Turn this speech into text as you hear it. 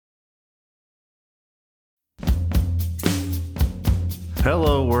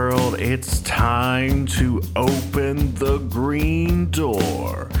Hello world, it's time to open the green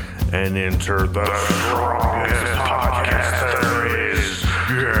door and enter the strongest podcast there is,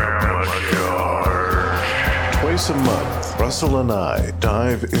 Gamma Charge. Twice a month, Russell and I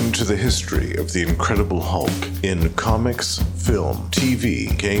dive into the history of the Incredible Hulk in comics, film,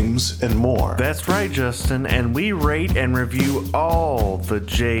 TV, games, and more. That's right, Justin, and we rate and review all the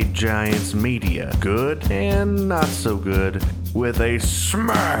Jade Giants media, good and not so good, with a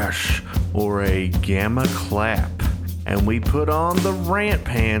smash or a gamma clap. And we put on the rant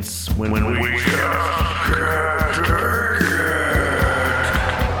pants when we just can't take it.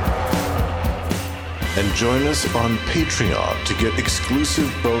 And join us on Patreon to get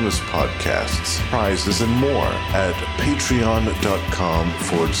exclusive bonus podcasts, prizes, and more at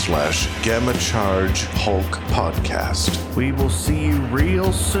patreon.com/Gamma Charge Hulk Podcast. We will see you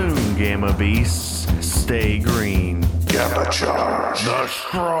real soon, Gamma Beasts. Stay green. Gamma Charge. The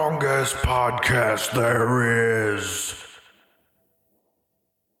strongest podcast there is.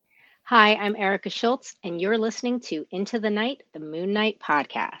 Hi, I'm Erica Schultz, and you're listening to Into the Night, the Moon Knight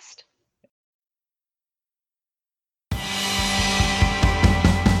podcast.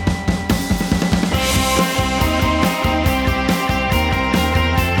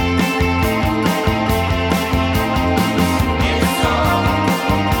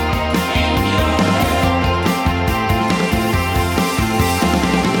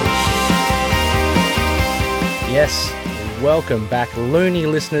 Yes, welcome back, loony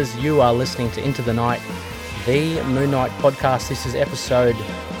listeners. You are listening to Into the Night, the Moon Knight podcast. This is episode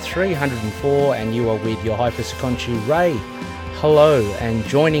 304, and you are with your Hyper Seconchu, Ray. Hello, and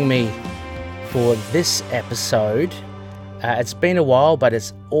joining me for this episode, it's been a while, but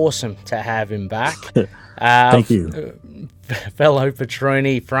it's awesome to have him back. Thank you. Fellow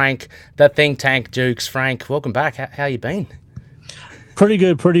Patroni, Frank, the Think Tank Dukes. Frank, welcome back. How you been? Pretty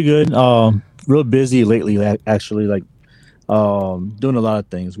good. Real busy lately, actually, like doing a lot of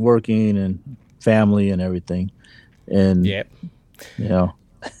things, working and family and everything. And yep. You know.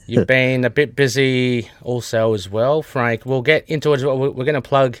 You've been a bit busy also as well, Frank. We'll get into it as well. We're going to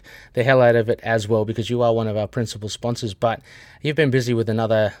plug the hell out of it as well because you are one of our principal sponsors, but you've been busy with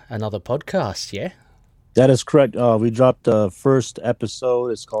another podcast, yeah? That is correct. We dropped the first episode.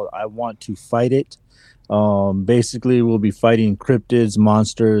 It's called I Want to Fight It. Basically, we'll be fighting cryptids,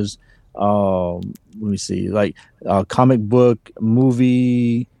 monsters, let me see, like comic book,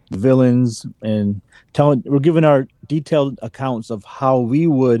 movie villains, and we're giving our detailed accounts of how we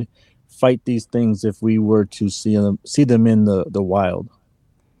would fight these things if we were to see them in the wild.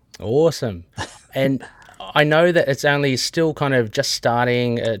 Awesome. And I know that it's only still kind of just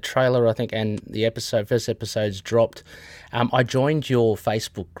starting a trailer, I think, and the first episode's dropped. I joined your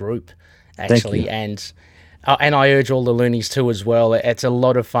Facebook group actually, and I urge all the loonies too as well. It's a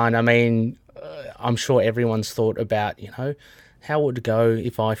lot of fun. I mean, I'm sure everyone's thought about, how would it go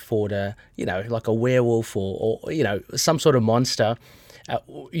if I fought like a werewolf or some sort of monster.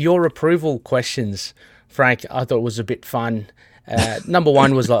 Your approval questions, Frank, I thought was a bit fun. Number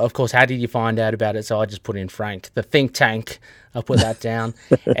one was, like, of course, how did you find out about it? So I just put in Frank, the think tank. I put that down.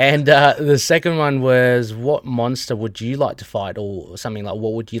 And the second one was, what monster would you like to fight, or something like,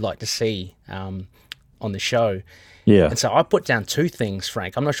 what would you like to see on the show? Yeah. And so I put down two things,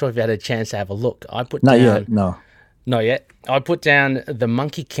 Frank. I'm not sure if you had a chance to have a look. Not yet. Not yet. I put down the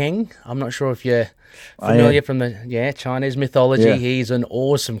Monkey King. I'm not sure if you're familiar from the Chinese mythology. Yeah. He's an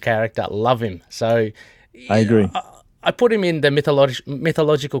awesome character. Love him. So I agree. I put him in the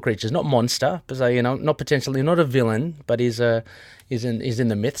mythological creatures, not monster, but not potentially not a villain, but he's in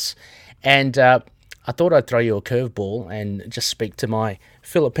the myths. And I thought I'd throw you a curveball and just speak to my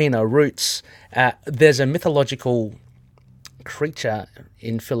Filipino roots. There's a mythological creature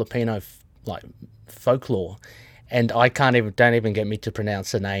in Filipino folklore, and I don't even get me to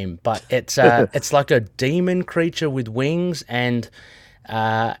pronounce the name, but it's it's like a demon creature with wings, and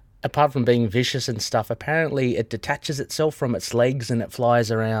apart from being vicious and stuff, apparently it detaches itself from its legs and it flies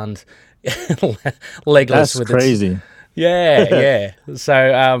around legless. That's crazy. Yeah.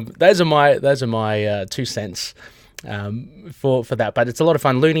 So those are my 2 cents for that. But it's a lot of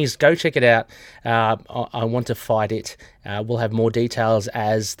fun. Loonies, go check it out. I Want to Fight It. We'll have more details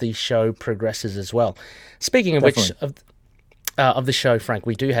as the show progresses as well. Speaking of which, of the show, Frank,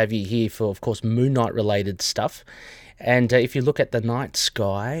 we do have you here for, of course, Moon Knight related stuff. And if you look at the night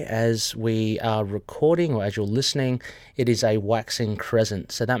sky as we are recording, or as you're listening, it is a waxing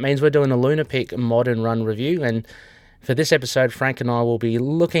crescent. So that means we're doing a Lunapic Modern Run review. And for this episode, Frank and I will be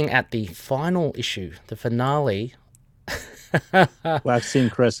looking at the final issue, the finale Waxing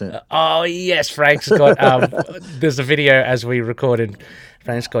Crescent. Oh yes, Frank's got. There's a video as we recorded.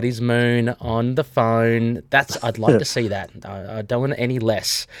 Frank's got his moon on the phone. I'd like to see that. I don't want any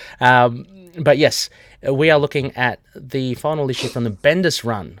less. But yes, we are looking at the final issue from the Bendis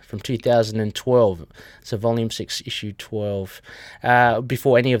run from 2012. So Volume 6, Issue 12.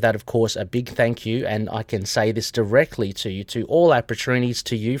 Before any of that, of course, a big thank you, and I can say this directly to you, to all our patronies,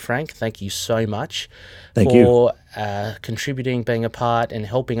 to you, Frank. Thank you so much for contributing, being a part, and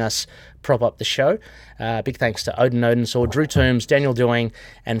helping us prop up the show. Big thanks to Odin Odinsaw, Drew Toombs, Daniel Dewing,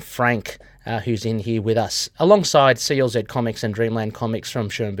 and Frank, who's in here with us, alongside CLZ Comics and Dreamland Comics from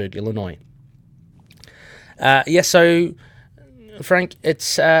Schoenberg, Illinois. So Frank,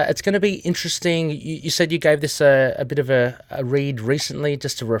 it's going to be interesting. You said you gave this a bit of a read recently,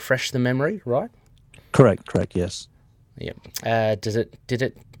 just to refresh the memory, right? Correct. Yes. Yep.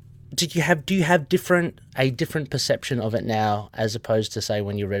 Do you have a different perception of it now as opposed to, say,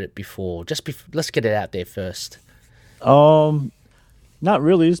 when you read it before? Let's get it out there first. Not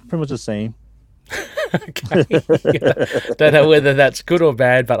really. It's pretty much the same. Okay. Don't know whether that's good or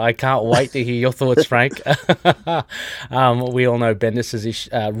bad, but I can't wait to hear your thoughts, Frank. We all know Bendis'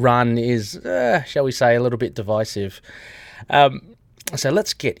 run is, shall we say, a little bit divisive. So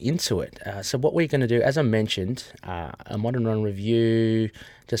let's get into it. So what we're going to do, as I mentioned, a Modern Run review,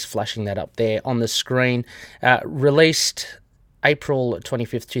 just flashing that up there on the screen, released April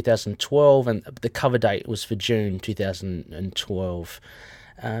 25th, 2012, and the cover date was for June 2012.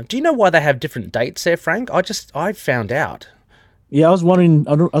 Do you know why they have different dates there, Frank? I found out. Yeah, I was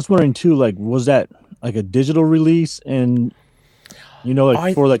wondering too. Like, was that like a digital release, and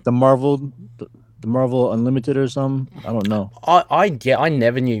for like the Marvel Unlimited or something? I don't know. I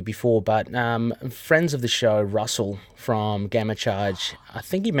never knew before, but friends of the show, Russell from Gamma Charge, I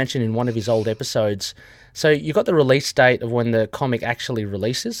think he mentioned in one of his old episodes. So you got the release date of when the comic actually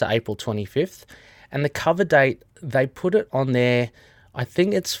releases, so April 25th, and the cover date, they put it on there. I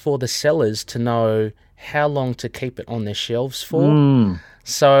think it's for the sellers to know how long to keep it on their shelves for.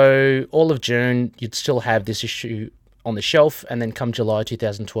 So all of June, you'd still have this issue on the shelf, and then come July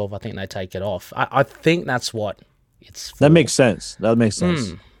 2012, I think they take it off. I think that's what it's for. That makes sense.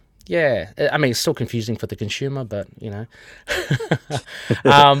 Yeah. I mean, it's still confusing for the consumer, but,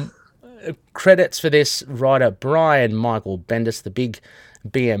 credits for this writer, Brian Michael Bendis, the big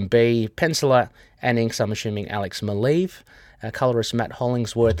BMB, penciler and inks, I'm assuming Alex Maleev, colorist Matt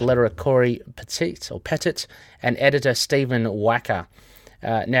Hollingsworth, letterer Corey Pettit, and editor Stephen Wacker.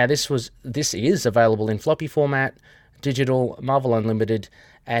 Now, this is available in floppy format, digital, Marvel Unlimited,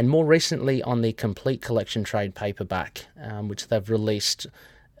 and more recently on the Complete Collection trade paperback, which they've released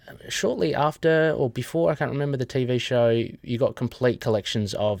shortly after or before, I can't remember, the TV show. You got complete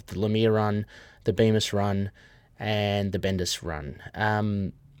collections of the Lemire run, the Bemis run, and the Bendis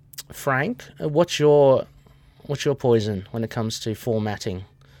run. Frank, what's your poison when it comes to formatting?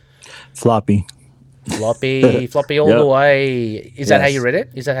 Floppy all the way. Is that how you read it?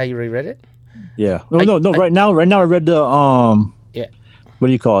 Is that how you reread it? Yeah. No. Right now I read the what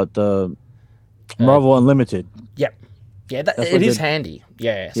do you call it? The Marvel Unlimited. Yep. Yeah, it is handy.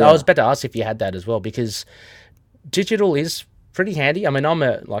 Yeah. So I was about to ask if you had that as well, because digital is pretty handy. I mean, I'm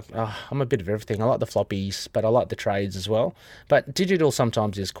a bit of everything. I like the floppies, but I like the trades as well. But digital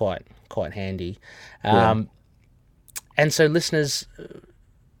sometimes is quite handy. And so, listeners,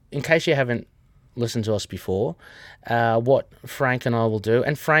 in case you haven't listened to us before, what Frank and I will do,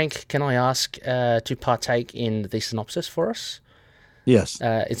 and Frank, can I ask to partake in the synopsis for us? Yes.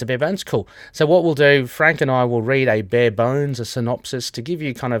 It's a bare bones? Cool. So what we'll do, Frank and I will read a synopsis to give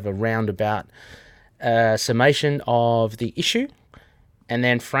you kind of a roundabout summation of the issue. And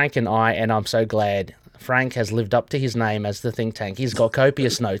then Frank and I'm so glad Frank has lived up to his name as the think tank. He's got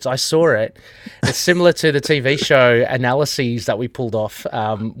copious notes. I saw it. It's similar to the TV show analyses that we pulled off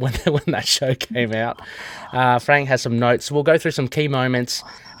when that show came out. Frank has some notes. We'll go through some key moments,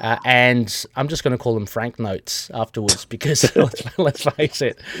 and I'm just going to call them Frank notes afterwards, because let's face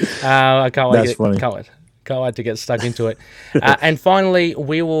it, I can't wait. Can't wait to get stuck into it. And finally,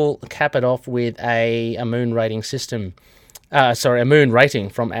 we will cap it off with a moon rating system. A moon rating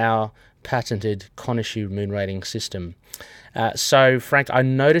from our patented Konishu moon rating system. So, Frank, I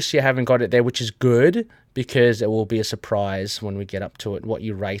noticed you haven't got it there, which is good, because it will be a surprise when we get up to it, what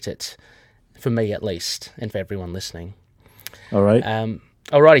you rate it, for me at least, and for everyone listening. All right.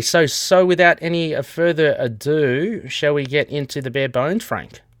 Alrighty, so without any further ado, shall we get into the bare bones,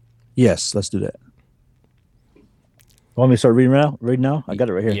 Frank? Yes, let's do that. Want me to start reading now? I got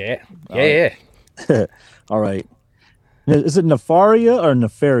it right here. Yeah. All right. Is it Nefaria or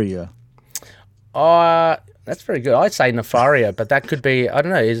Nefaria? That's very good. I'd say Nefaria, but that could be, I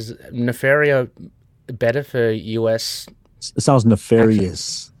don't know, is Nefaria better for US? It sounds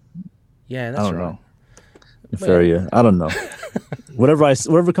nefarious. Yeah, I that's don't right. know. Nefaria. I don't know.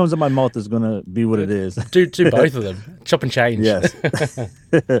 Whatever comes in my mouth is gonna be what it is. Do both of them. Chop and change. Yes.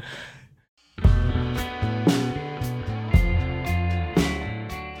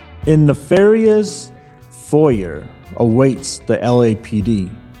 In Nefaria's foyer awaits the LAPD.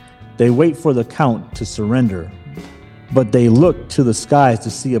 They wait for the Count to surrender, but they look to the skies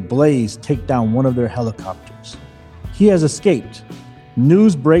to see a blaze take down one of their helicopters. He has escaped.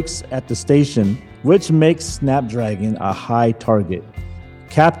 News breaks at the station, which makes Snapdragon a high target.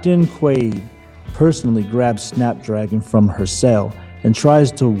 Captain Quaid personally grabs Snapdragon from her cell and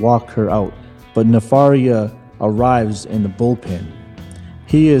tries to walk her out, but Nefaria arrives in the bullpen.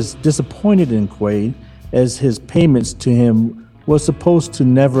 He is disappointed in Quaid as his payments to him was supposed to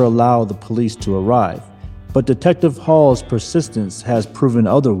never allow the police to arrive, but Detective Hall's persistence has proven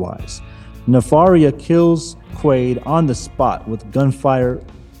otherwise. Nefaria kills Quaid on the spot with gunfire,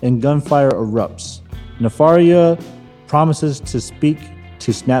 and gunfire erupts. Nefaria promises to speak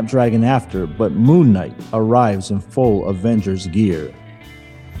to Snapdragon after, but Moon Knight arrives in full Avengers gear.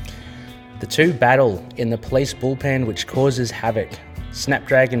 The two battle in the police bullpen, which causes havoc.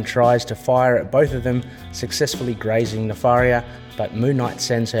 Snapdragon tries to fire at both of them, successfully grazing Nefaria, but Moon Knight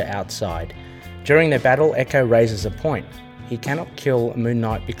sends her outside. During their battle, Echo raises a point. He cannot kill Moon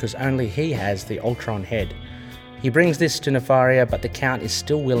Knight because only he has the Ultron head. He brings this to Nefaria, but the Count is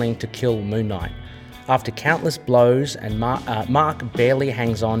still willing to kill Moon Knight. After countless blows, and Mark barely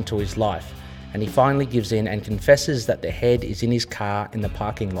hangs on to his life, and he finally gives in and confesses that the head is in his car in the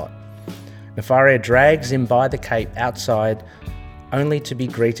parking lot. Nefaria drags him by the cape outside, only to be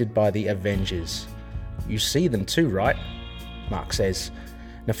greeted by the Avengers. "You see them too, right?" Mark says.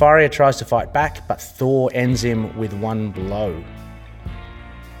 Nefaria tries to fight back, but Thor ends him with one blow.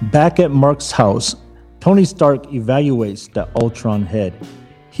 Back at Mark's house, Tony Stark evaluates the Ultron head.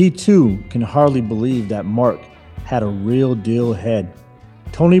 He too can hardly believe that Mark had a real deal head.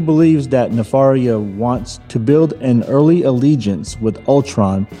 Tony believes that Nefaria wants to build an early allegiance with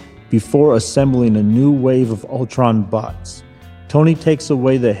Ultron before assembling a new wave of Ultron bots. Tony takes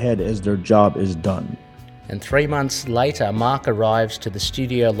away the head as their job is done. And 3 months later, Mark arrives to the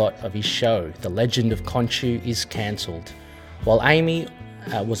studio lot of his show. The Legend of Khonshu is cancelled. While Amy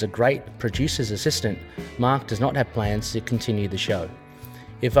was a great producer's assistant, Mark does not have plans to continue the show.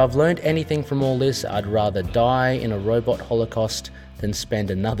 "If I've learned anything from all this, I'd rather die in a robot holocaust than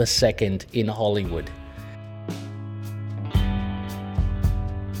spend another second in Hollywood."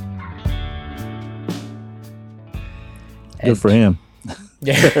 Good for him.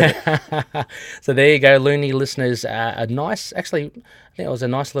 Yeah. So there you go, Looney listeners. A nice, actually, I think it was a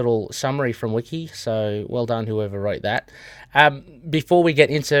nice little summary from Wiki. So well done, whoever wrote that. Before we get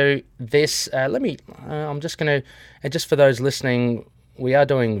into this, I'm just going to, just for those listening, we are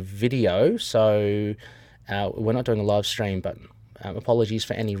doing video. So we're not doing a live stream, but apologies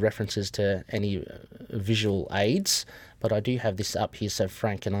for any references to any visual aids. But I do have this up here so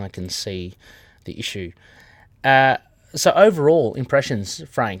Frank and I can see the issue. So overall impressions,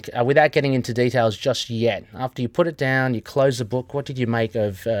 Frank, without getting into details just yet, after you put it down, you close the book, what did you make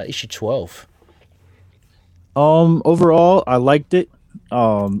of issue 12? Overall, I liked it.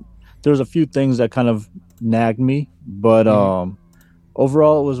 There's a few things that kind of nagged me, but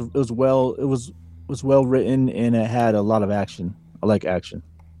overall it was well written and it had a lot of action. I like action.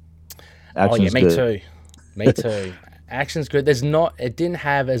 Action's me good. too. Me too. Action's good. It didn't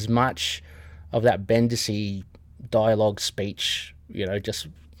have as much of that Bendis-y dialogue speech, just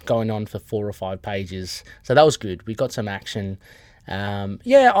going on for 4 or 5 pages. So that was good. We got some action.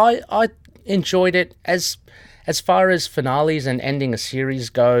 I enjoyed it. As far as finales and ending a series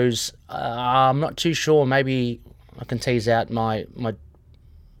goes, I'm not too sure. Maybe I can tease out my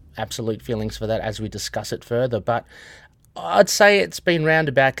absolute feelings for that as we discuss it further. But I'd say it's been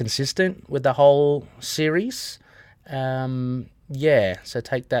roundabout consistent with the whole series. So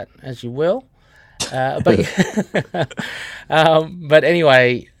take that as you will. But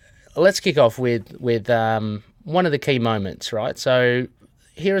anyway, let's kick off with one of the key moments, right? So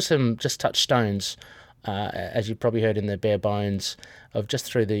here are some just touchstones, as you probably heard in the bare bones of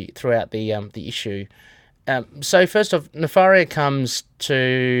just throughout the issue. So first off, Nefaria comes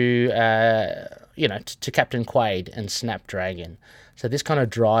to Captain Quaid and Snapdragon. So this kind of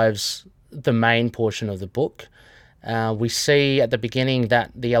drives the main portion of the book. We see at the beginning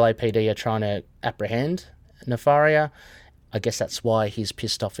that the LAPD are trying to apprehend Nefaria. I guess that's why he's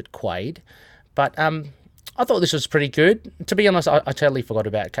pissed off at Quaid. But I thought this was pretty good. To be honest, I totally forgot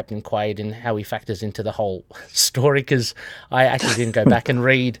about Captain Quaid and how he factors into the whole story because I actually didn't go back and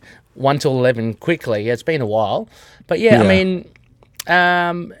read 1 to 11 quickly. It's been a while. But yeah, I mean,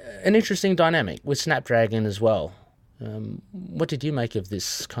 an interesting dynamic with Snapdragon as well. What did you make of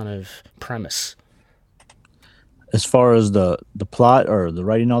this kind of premise? As far as the plot or the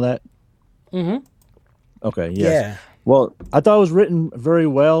writing, all that. Mm-hmm. Okay. Yes. Yeah. Well, I thought it was written very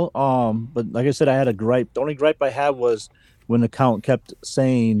well. But like I said, I had a gripe. The only gripe I had was when the count kept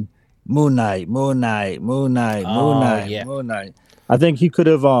saying Moon Knight, Moon Knight, Moon Knight, Moon Knight, yeah. Moon Knight. I think he could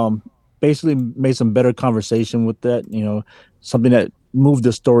have basically made some better conversation with that. You know, something that moved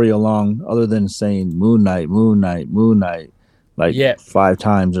the story along, other than saying Moon Knight, Moon Knight, Moon Knight, like 5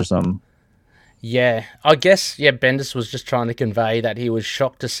 times or something. Yeah, I guess, Bendis was just trying to convey that he was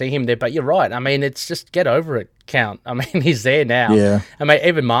shocked to see him there. But you're right. I mean, it's just get over it, Count. I mean, he's there now. Yeah. I mean,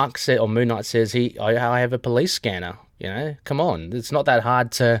 even Mark said, or Moon Knight says, I have a police scanner. You know, come on. It's not that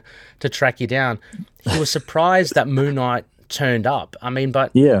hard to track you down. He was surprised that Moon Knight turned up. I mean,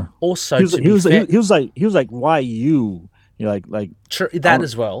 but also he was like, why you? You're like that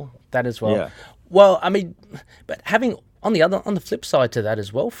as well. That as well. Yeah. Well, I mean, but having on the flip side to that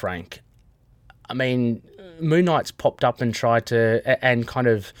as well, Frank. I mean, Moon Knight's popped up and tried to, and kind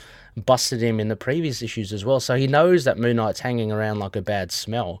of busted him in the previous issues as well. So he knows that Moon Knight's hanging around like a bad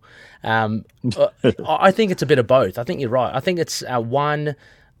smell. I think it's a bit of both. I think you're right. I think it's one,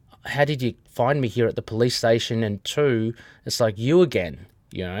 how did you find me here at the police station? And 2, it's like you again,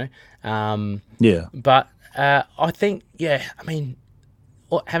 you know? But I think, I mean,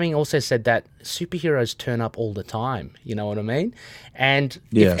 having also said that, superheroes turn up all the time. You know what I mean? And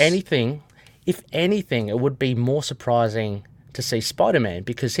if anything, it would be more surprising to see Spider-Man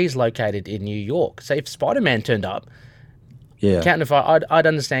because he's located in New York. So if Spider-Man turned up, Captain Nefari, I'd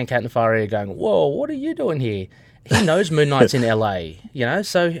understand Captain Nefari going, whoa, what are you doing here? He knows Moon Knight's in LA, you know?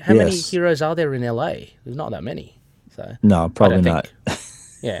 So how many heroes are there in LA? There's not that many. So no, probably not.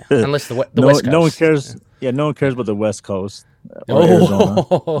 Yeah, unless the West Coast. No one cares. Yeah, no one cares about the West Coast.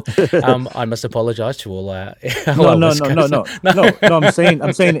 I must apologize to all. No. I'm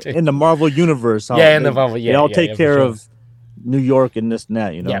saying in the Marvel universe. In the Marvel, they all take care of New York and this and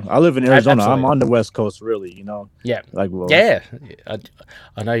that. You know, I live in Arizona. I'm on the West Coast, really. You know. Yeah. I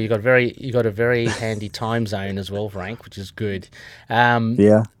know you got a very handy time zone as well, Frank, which is good.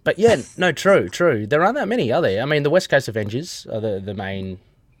 But true. There aren't that many, are there? I mean, the West Coast Avengers are the main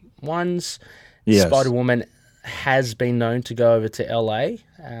ones. Yes. Spider-Woman has been known to go over to LA.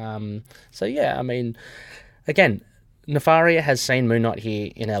 I mean, again, Nefaria has seen Moon Knight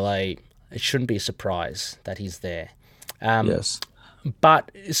here in LA. It shouldn't be a surprise that he's there. Yes.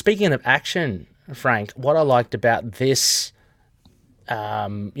 But speaking of action, Frank, what I liked about this,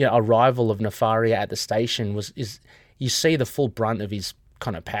 arrival of Nefaria at the station is you see the full brunt of his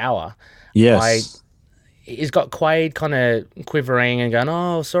kind of power. Yes. He's got Quaid kind of quivering and going,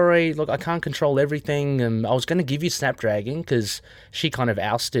 oh, sorry, look, I can't control everything. And I was going to give you Snapdragon because she kind of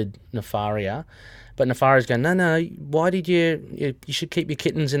ousted Nefaria. But Nefaria's going, no, why did you should keep your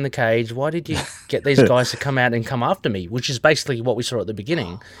kittens in the cage. Why did you get these guys to come out and come after me? Which is basically what we saw at the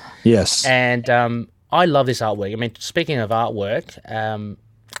beginning. Yes. And I love this artwork. I mean, speaking of artwork,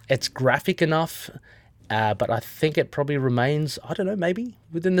 it's graphic enough. But I think it probably remains, I don't know, maybe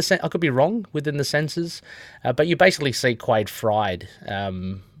within the I could be wrong, within the senses. But you basically see Quaid fried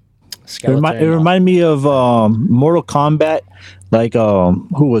skeleton. It reminded me of Mortal Kombat, like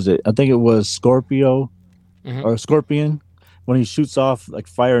who was it? I think it was Scorpio or Scorpion, when he shoots off like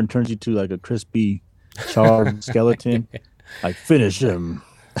fire and turns you to like a crispy charred skeleton. Like finish him.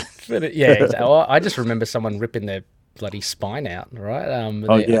 Exactly. I just remember someone ripping their bloody spine out, right? I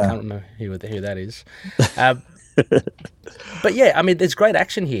can't remember who that is. But yeah, I mean, there's great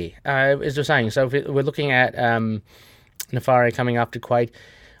action here, as you're saying. So if we're looking at Nefaria coming after Quaid,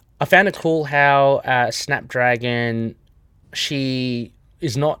 I found it cool how Snapdragon, she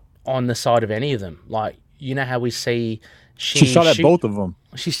is not on the side of any of them. Like, you know how we see she shot at both of them.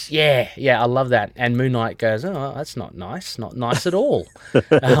 I love that. And Moon Knight goes, oh, that's not nice at all,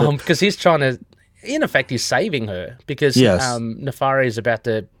 because he's trying to. In effect, he's saving her because Nefaria is about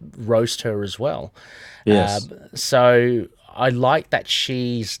to roast her as well. Yes. So I like that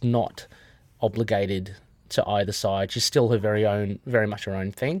she's not obligated to either side. She's still her very much her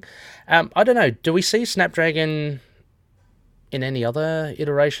own thing. I don't know. Do we see Snapdragon in any other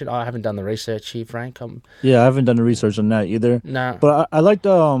iteration? I haven't done the research here, Frank. I haven't done the research on that either. No. But I liked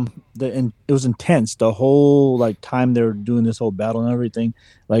it was intense the whole like time they were doing this whole battle and everything.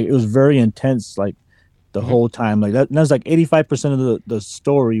 Like it was very intense, like the whole time. Like that was like 85% of the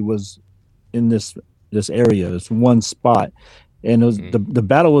story was in this this area, this one spot, and it was the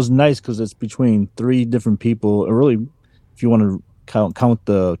battle was nice because it's between three different people. Or really, if you want to count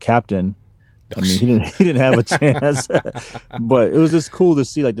the captain, I mean, he didn't have a chance, but it was just cool to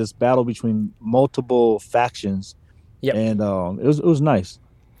see like this battle between multiple factions. Yep. And it was nice.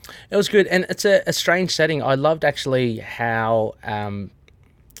 It was good, and it's a strange setting. I loved actually how, and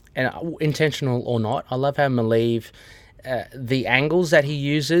intentional or not, I love how Maleev, the angles that he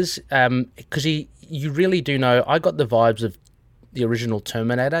uses, because you really do know. I got the vibes of the original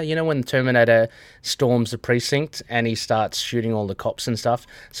Terminator. You know when the Terminator storms the precinct and he starts shooting all the cops and stuff.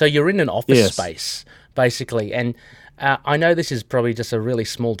 So you're in an office space basically, and I know this is probably just a really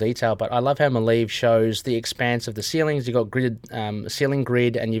small detail, but I love how Maleev shows the expanse of the ceilings. You've got ceiling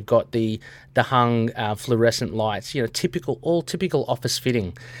grid, and you've got the hung fluorescent lights. You know, all typical office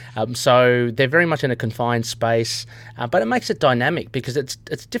fitting. So they're very much in a confined space, but it makes it dynamic because it's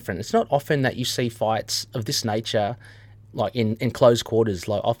different. It's not often that you see fights of this nature, like in closed quarters,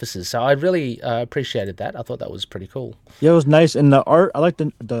 like offices. So I really appreciated that. I thought that was pretty cool. Yeah, it was nice, and the art. I like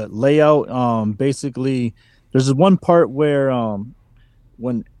the layout. Basically. There's one part where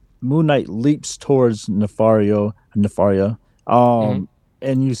when Moon Knight leaps towards Nefaria, and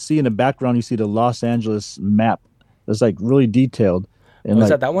you see in the background, you see the Los Angeles map that's like really detailed. And was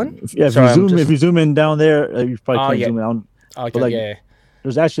that one? Yeah, if you zoom in down there, you probably can't zoom in. Okay,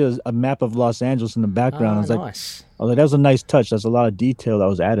 There's actually a map of Los Angeles in the background. Oh, I was nice. Like, that was a nice touch. That's a lot of detail that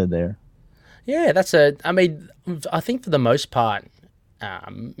was added there. Yeah, I think for the most part,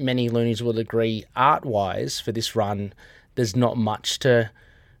 many loonies will agree, art-wise, for this run, there's not much to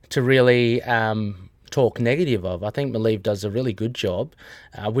really talk negative of. I think Maleev does a really good job.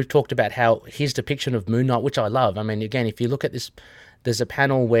 We've talked about how his depiction of Moon Knight, which I love. I mean, again, if you look at this, there's a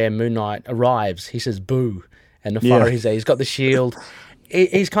panel where Moon Knight arrives. He says, "Boo," and he's got the shield.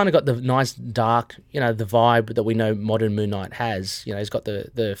 He's kind of got the nice dark, the vibe that we know modern Moon Knight has. He's got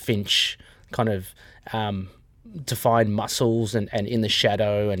the Finch kind of defined muscles and in the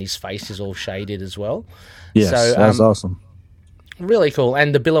shadow, and his face is all shaded as well. Yes, so, that's awesome. Really cool.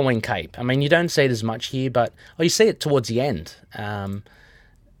 And the billowing cape. I mean, you don't see it as much here, but you see it towards the end.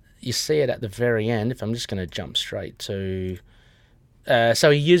 You see it at the very end. If I'm just going to jump straight to...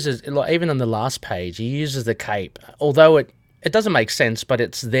 so he uses, even on the last page, he uses the cape, although it doesn't make sense, but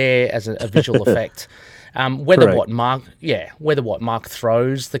it's there as a visual effect. Whether Mark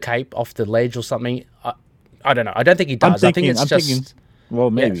throws the cape off the ledge or something, I don't know. I don't think he does. I think it's just... thinking, well,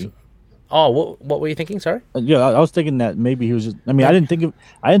 maybe. Yeah. Oh, what were you thinking? Sorry. Yeah, I was thinking that maybe he was just... I mean, I didn't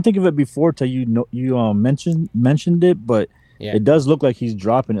think of it before till you mentioned it, but it does look like he's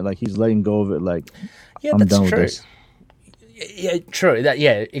dropping it, like he's letting go of it. Like, yeah, I'm that's done true. with this. Yeah, true.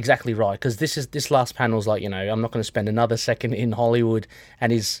 Exactly right. Because this last panel's like, I'm not going to spend another second in Hollywood,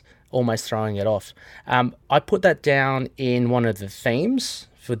 and he's almost throwing it off. I put that down in one of the themes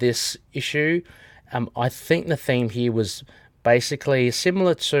for this issue. I think the theme here was basically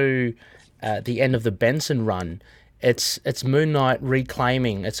similar to the end of the Benson run. It's Moon Knight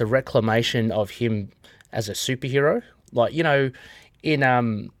reclaiming. It's a reclamation of him as a superhero. Like,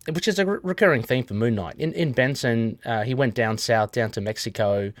 in which is a recurring theme for Moon Knight. In Benson, he went down south, down to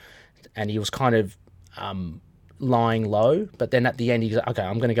Mexico, and he was kind of lying low. But then at the end, he goes, "Okay,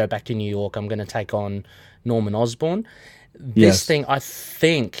 I'm going to go back to New York. I'm going to take on Norman Osborn." This thing, I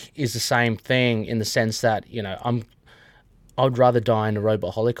think, is the same thing in the sense that, I'd rather die in a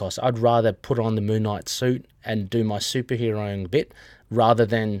robot holocaust. I'd rather put on the Moon Knight suit and do my superheroing bit rather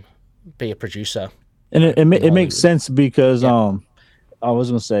than be a producer. And it makes sense because I was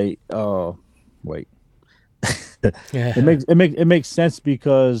gonna say wait. It makes sense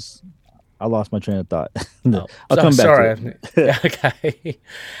because I lost my train of thought. I'll come back to it. Okay.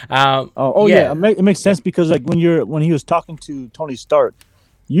 It makes sense because like when he was talking to Tony Stark,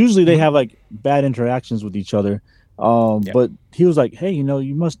 usually they have like bad interactions with each other. But he was like, "Hey, you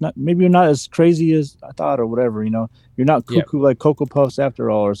must not. Maybe you're not as crazy as I thought, or whatever. You're not cuckoo like Cocoa Puffs after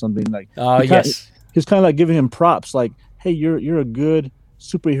all, or something like." He's kind of like giving him props, like, "Hey, you're a good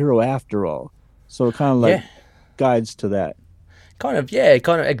superhero after all." So it kind of like guides to that. Kind of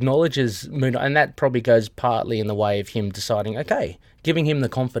acknowledges Moon Knight, and that probably goes partly in the way of him deciding, okay, giving him the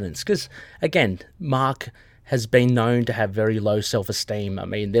confidence. Because, again, Mark has been known to have very low self-esteem. I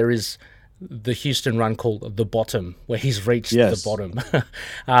mean, there is the Houston run called The Bottom, where he's reached the bottom.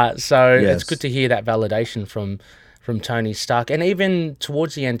 It's good to hear that validation from Tony Stark. And even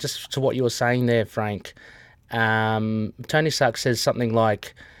towards the end, just to what you were saying there, Frank, Tony Stark says something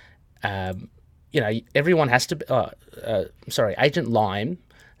like... everyone has to... Agent Lime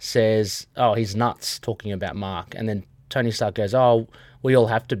says, "Oh, he's nuts," talking about Mark. And then Tony Stark goes, "Oh, we all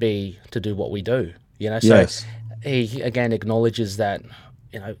have to be to do what we do." You know, so Yes. he again acknowledges that,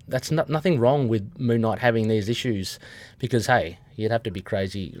 you know, that's nothing wrong with Moon Knight having these issues, because hey, you'd have to be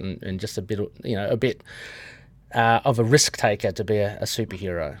crazy and just a bit, you know, a bit of a risk taker to be a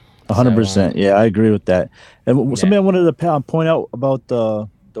superhero. 100%. Yeah, I agree with that. And something Yeah. I wanted to point out about the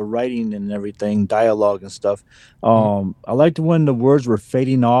writing and everything, dialogue and stuff. I liked when the words were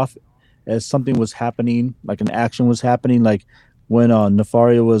fading off as something was happening, like an action was happening, like when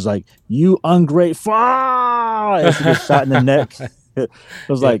Nefaria was like, "You ungrateful," as she gets shot in the neck. It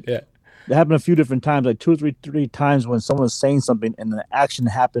was like yeah, it happened a few different times, like two or three times when someone was saying something and the action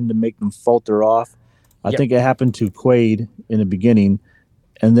happened to make them falter off. I Yep. think it happened to Quaid in the beginning.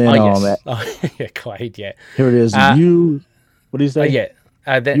 And then oh yes, yeah, Quaid, yeah, here it is. You, what do you say?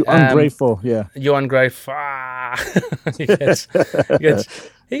 yeah. Then, You ungrateful. Yeah. you ungrateful. he gets, he gets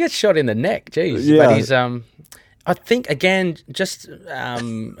he gets shot in the neck. Jeez, Yeah. but he's I think again, just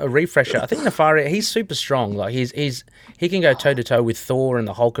a refresher. I think Nefaria, he's super strong. Like he can go toe to toe with Thor and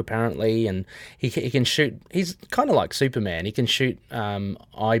the Hulk apparently, and he can shoot. He's kind of like Superman. He can shoot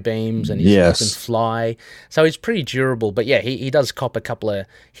eye beams and he Yes. can fly. So he's pretty durable. But yeah, he does cop a couple of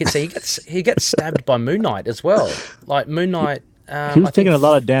hits. He gets stabbed by Moon Knight as well. Like Moon Knight. He was I think taking a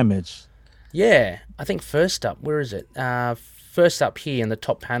lot of damage. yeah, I think first up, where is it? First up here in the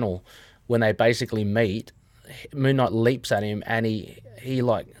top panel, when they basically meet, Moon Knight leaps at him and he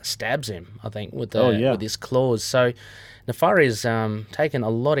like stabs him, I think, with with his claws. So Nefaria's taken a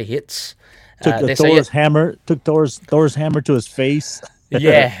lot of hits. Took Thor's hammer. Took Thor's hammer to his face.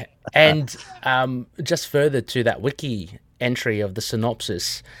 Yeah, and just further to that wiki entry of the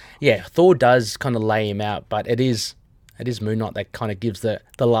synopsis, yeah, Thor does kind of lay him out, but it is Moon Knight that kind of gives the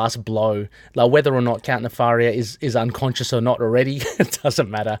last blow. Like whether or not Count Nefaria is unconscious or not already, it doesn't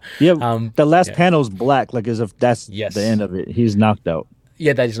matter. Yeah, the last panel's black, like as if that's Yes. the end of it. He's knocked out.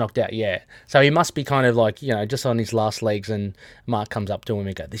 Yeah, that he's knocked out, yeah. So he must be kind of like, you know, just on his last legs, and Mark comes up to him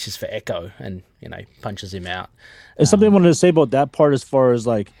and goes, "This is for Echo," and, you know, punches him out. And something I wanted to say about that part, as far as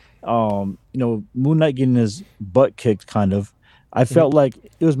like, you know, Moon Knight getting his butt kicked, kind of. I felt like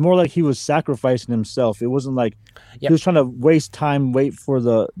it was more like he was sacrificing himself. It wasn't like he was trying to waste time, wait for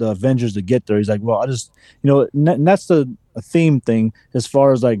the Avengers to get there. He's like, well, I just, you know, and that's a theme thing as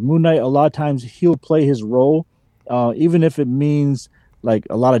far as like Moon Knight. A lot of times he'll play his role, even if it means like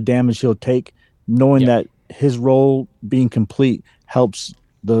a lot of damage he'll take, knowing that his role being complete helps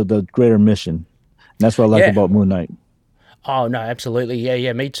the greater mission. And that's what I like about Moon Knight. Oh, no, absolutely.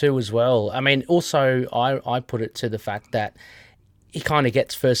 Yeah, me too as well. I mean, also, I put it to the fact that he kind of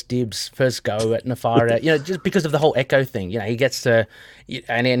gets first dibs, first go at Nefaria, you know, just because of the whole Echo thing. You know, he gets to,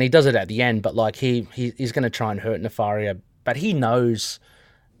 and he does it at the end, but like he's going to try and hurt Nefaria, but he knows,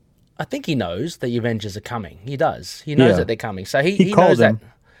 I think he knows the Avengers are coming. He does. He knows that they're coming. So he knows that.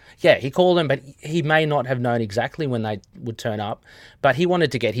 Yeah, he called them, but he may not have known exactly when they would turn up, but he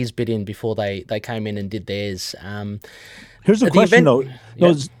wanted to get his bit in before they came in and did theirs. Here's a question, though.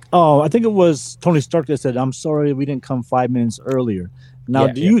 I think it was Tony Stark that said, "I'm sorry we didn't come 5 minutes earlier." Now,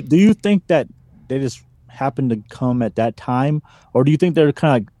 do you think that they just happened to come at that time, or do you think they're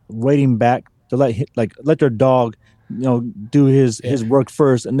kind of like waiting back to let their dog, you know, do his work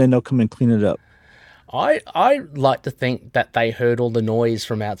first, and then they'll come and clean it up? I like to think that they heard all the noise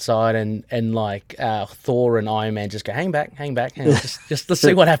from outside and like Thor and Iron Man just go, hang back, just let's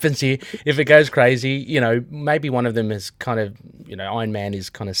see what happens here. If it goes crazy, you know, maybe one of them is kind of, you know, Iron Man is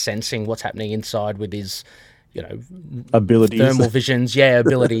kind of sensing what's happening inside with his, you know, abilities, thermal visions,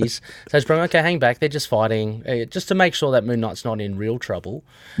 abilities. So it's probably, okay, hang back, they're just fighting, just to make sure that Moon Knight's not in real trouble.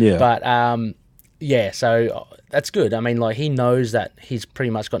 Yeah. But so that's good. I mean, like, he knows that he's pretty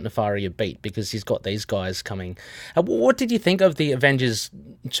much got Nefaria beat because he's got these guys coming. What did you think of the Avengers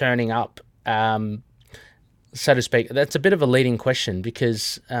turning up, so to speak? That's a bit of a leading question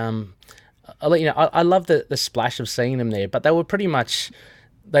because, I'll let you know, I love the splash of seeing them there, but they were pretty much,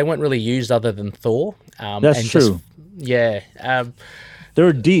 they weren't really used other than Thor. That's true. They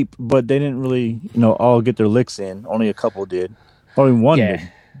were deep, but they didn't really, you know, all get their licks in. Only a couple did. Only one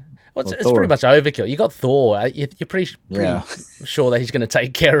did. Well, it's pretty much overkill. You got Thor. You're pretty sure that he's going to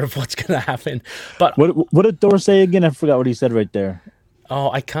take care of what's going to happen. But what did Thor say again? I forgot what he said right there. Oh,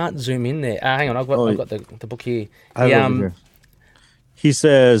 I can't zoom in there. Hang on, I've got the book here. Here. He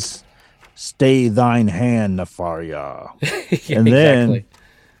says, "Stay thine hand, Nefaria." And then,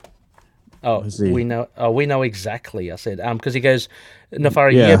 we know. Oh, we know exactly. I said, because he goes,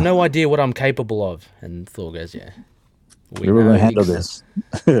 Nefaria, you have no idea what I'm capable of, and Thor goes, we're going to handle this.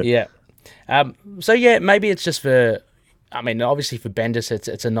 So maybe it's just for I mean, obviously for Bendis,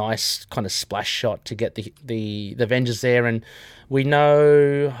 it's a nice kind of splash shot to get the Avengers there, and we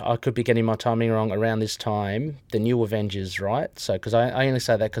know, I could be getting my timing wrong, around this time the new Avengers, right? So because I only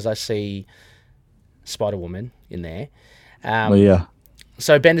say that because I see Spider-Woman in there. Well, yeah.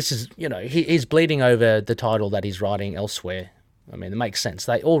 So Bendis is, he's bleeding over the title that he's writing elsewhere. I mean, it makes sense.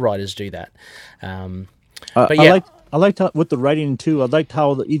 All writers do that. But yeah. I liked how, with the writing too. I liked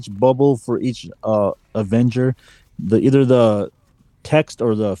how each bubble for each Avenger, either the text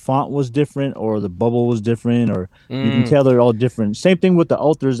or the font was different, or the bubble was different, or you can tell they're all different. Same thing with the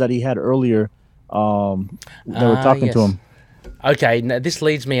authors that he had earlier. They were talking to him. Okay, now this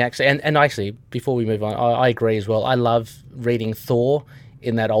leads me actually, and actually before we move on, I agree as well. I love reading Thor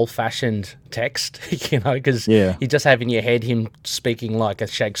in that old-fashioned text, because you just have in your head him speaking like a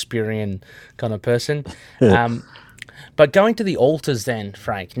Shakespearean kind of person. But going to the alters then,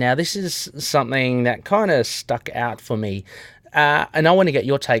 Frank. Now, this is something that kind of stuck out for me, and I want to get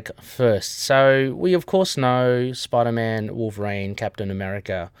your take first. So we, of course, know Spider-Man, Wolverine, Captain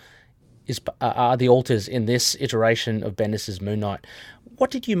America are the alters in this iteration of Bendis' Moon Knight.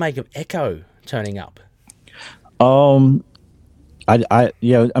 What did you make of Echo turning up? I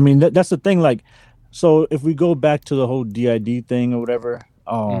mean, that's the thing. Like, so if we go back to the whole DID thing or whatever,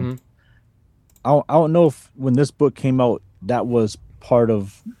 I don't know if when this book came out that was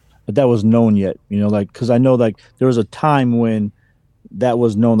that was known yet. Like, because I know like there was a time when that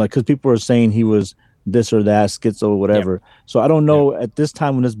was known, like because people were saying he was this or that, schizo or whatever. Yep. So I don't know at this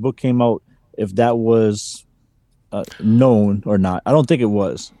time when this book came out if that was known or not. I don't think it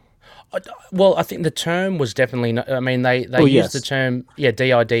was. Well, I think the term was definitely. I mean, they used the term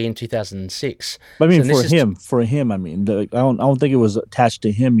DID in 2006. But I mean, for him, I mean, I don't think it was attached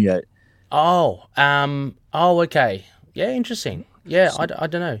to him yet. Oh, okay, yeah, interesting. Yeah, I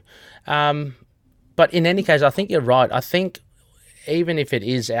don't know. But in any case, I think you're right. I think even if it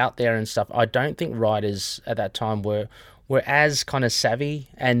is out there and stuff, I don't think writers at that time were as kind of savvy.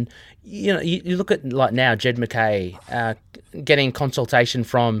 And you look at like now Jed MacKay getting consultation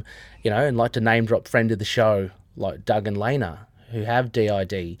from and like to name drop friend of the show like Doug and Lena who have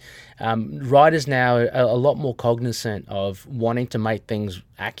DID. Writers now are a lot more cognizant of wanting to make things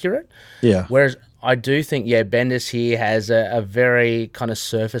accurate. Yeah. Whereas I do think Bendis here has a very kind of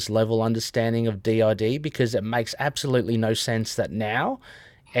surface level understanding of DID, because it makes absolutely no sense that now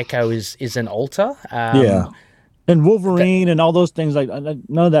Echo is an alter. And Wolverine and all those things, like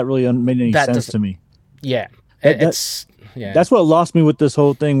none of that really made any sense to me. Yeah. That's what lost me with this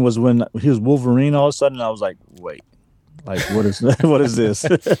whole thing, was when he was Wolverine all of a sudden. I was like, wait, like what is this?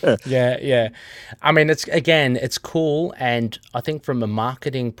 Yeah. I mean, it's cool, and I think from a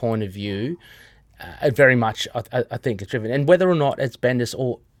marketing point of view, it very much I think it's driven. And whether or not it's Bendis,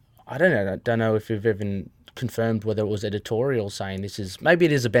 or I don't know if you've even confirmed whether it was editorial saying this is, maybe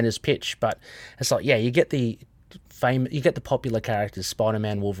it is a Bendis pitch, but it's like you get the popular characters,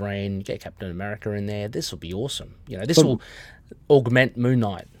 Spider-Man, Wolverine, you get Captain America in there. This will be awesome. This will augment Moon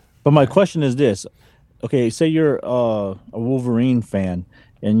Knight. But my question is this: okay, say you're a Wolverine fan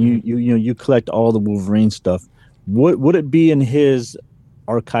and you collect all the Wolverine stuff. Would it be in his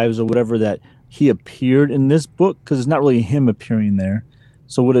archives or whatever that he appeared in this book? Because it's not really him appearing there.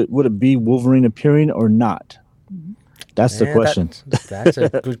 So would it be Wolverine appearing or not? That's the question. That's a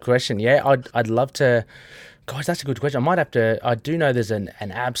good question. Yeah, I'd love to. Gosh, that's a good question. I might have to. I do know there's an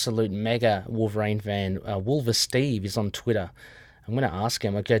absolute mega Wolverine fan. Wolver Steve is on Twitter. I'm going to ask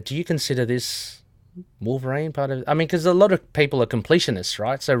him. Okay, do you consider this Wolverine part of? I mean, because a lot of people are completionists,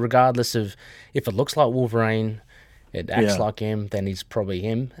 right? So regardless of if it looks like Wolverine, it acts like him, then he's probably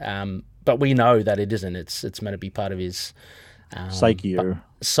him. But we know that it isn't. It's meant to be part of his psyche or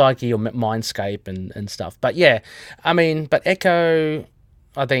mindscape and stuff. But yeah, I mean, but Echo,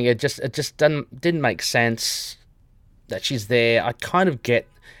 I think it just didn't make sense that she's there. I kind of get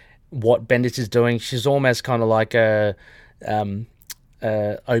what Bendis is doing. She's almost kind of like a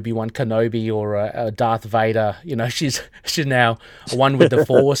Obi-Wan Kenobi or a Darth Vader. She's now one with the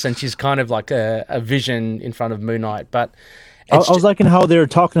Force, and she's kind of like a vision in front of Moon Knight. But I was liking how they're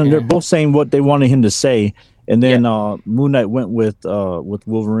talking. They're both saying what they wanted him to say, and then Moon Knight went with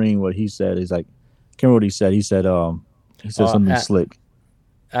Wolverine. What he said, he's like, I can't remember what he said. He said something slick.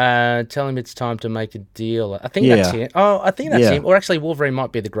 Tell him it's time to make a deal. I think that's him. Oh, I think that's him. Or actually, Wolverine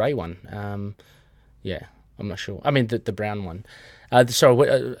might be the grey one. I'm not sure. I mean, the brown one.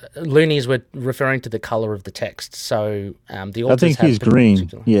 Loonies were referring to the color of the text. So the I think he's green.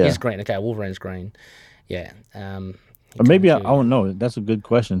 Yeah, he's green. Okay, Wolverine's green. Yeah. Or maybe I don't know. That's a good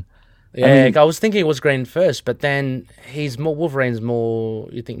question. Yeah, I was thinking it was green first, but then Wolverine's more.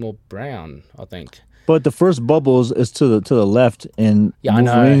 You think more brown? I think. But the first bubbles is to the left, and Yeah, I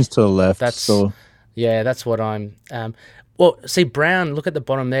know. Wolverine's to the left. That's so yeah, that's what I'm. Well, see, Brown. Look at the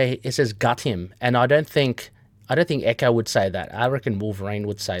bottom there. It says gut him, and I don't think Echo would say that. I reckon Wolverine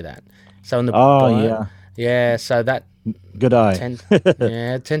would say that. So in the yeah, yeah. So that good eye. tend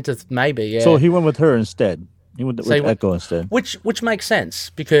to maybe yeah. So he went with her instead. He went with Echo instead. Which makes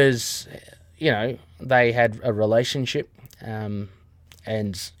sense because they had a relationship.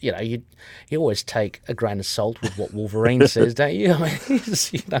 And you always take a grain of salt with what Wolverine says, don't you? I mean,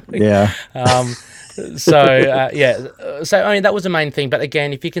 Yeah. So I mean that was the main thing. But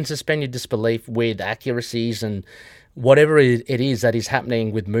again, if you can suspend your disbelief with accuracies and whatever it is that is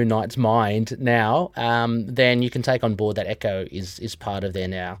happening with Moon Knight's mind now, then you can take on board that Echo is part of there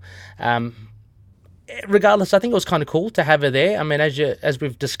now. Regardless, I think it was kind of cool to have her there. I mean, as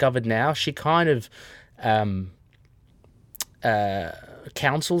we've discovered now, she kind of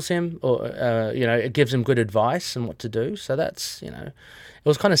counsels him, or it gives him good advice and what to do. So that's it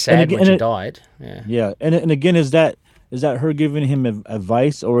was kind of sad when she died. Yeah, and again, is that her giving him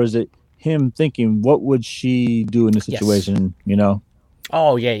advice, or is it him thinking what would she do in this situation? Yes.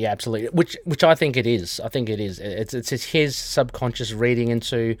 Oh yeah, absolutely. Which I think it is. I think it is. It's his subconscious reading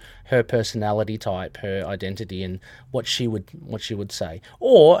into her personality type, her identity, and what she would say.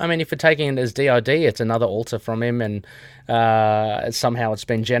 Or I mean, if you're taking it as DID, it's another alter from him, and somehow it's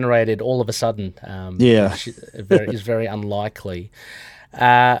been generated all of a sudden. Which is very unlikely.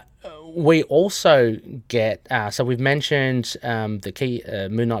 We also get so we've mentioned the key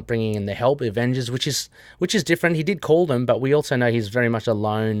Moon Knight bringing in the help Avengers, which is different. He did call them, but we also know he's very much a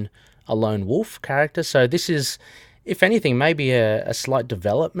lone wolf character. So this is, if anything, maybe a slight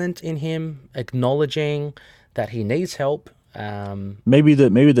development in him, acknowledging that he needs help. Maybe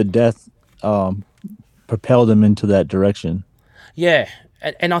the death propelled him into that direction. Yeah.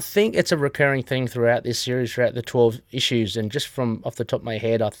 And I think it's a recurring thing throughout this series, throughout the 12 issues. And just from off the top of my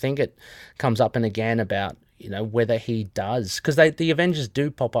head, I think it comes up and again about, whether he does. Because the Avengers do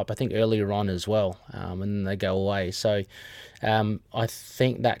pop up, I think, earlier on as well. And then they go away. So I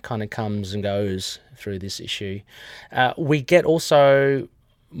think that kind of comes and goes through this issue. We get also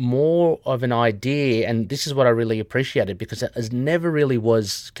more of an idea, and this is what I really appreciated, because it never really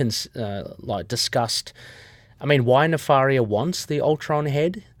was discussed. I mean, why Nefaria wants the Ultron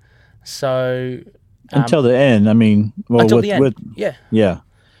head? So until the end, I mean, until the end, yeah.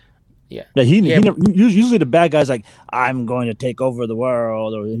 Usually the bad guy's like, I'm going to take over the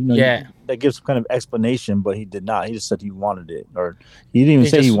world, or that gives some kind of explanation, but he did not. He just said he wanted it, or he didn't even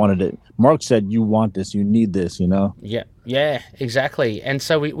say he wanted it. Mark said, "You want this, you need this," Yeah, exactly. And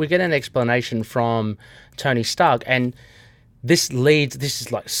so we get an explanation from Tony Stark, and this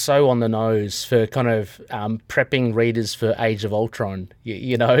is like so on the nose for kind of prepping readers for Age of Ultron,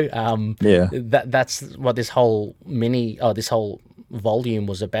 that's what this whole this whole volume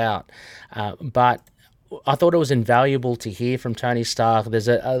was about. But I thought it was invaluable to hear from Tony Stark. There's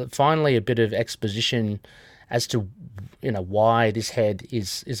finally a bit of exposition as to why this head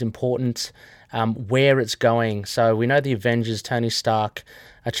is important, where it's going. So we know the Avengers, Tony Stark,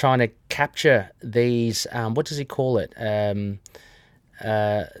 are trying to capture these. What does he call it?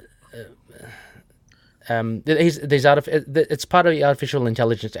 It's part of the artificial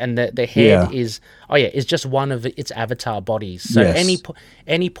intelligence, and the head is just one of its avatar bodies. So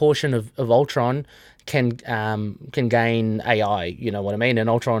any portion of Ultron can gain AI. You know what I mean? And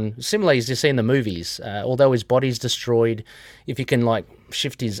Ultron, similarly as you see in the movies, although his body's destroyed, if you can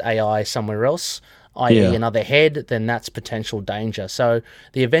shift his AI somewhere else, i.e. another head, then that's potential danger. So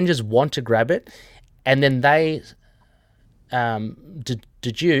the Avengers want to grab it, and then they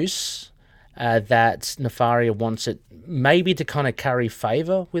deduce that Nefaria wants it maybe to kind of curry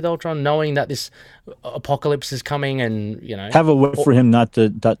favor with Ultron, knowing that this apocalypse is coming, and have a way for him not to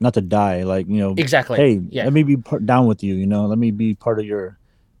die. Exactly. Hey, let me be down with you. Let me be part of your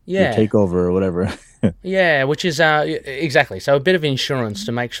takeover or whatever. Yeah, which is exactly. So a bit of insurance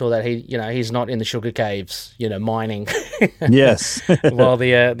to make sure that he's not in the sugar caves, mining. Yes. While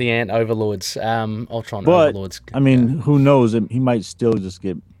the ant overlords, Ultron overlords. I mean, who knows? He might still just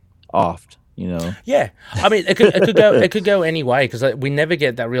get offed. Yeah, I mean, it could go any way, because we never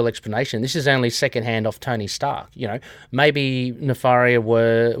get that real explanation. This is only secondhand off Tony Stark. Maybe Nefaria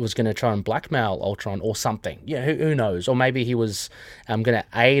was going to try and blackmail Ultron or something. Who knows? Or maybe he was going to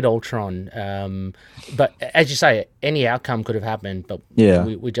aid Ultron. But as you say, any outcome could have happened. But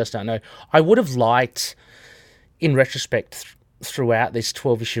we just don't know. I would have liked, in retrospect, throughout this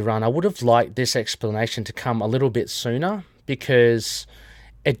 12-issue run, I would have liked this explanation to come a little bit sooner, because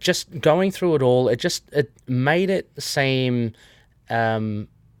it just, going through it all, it made it seem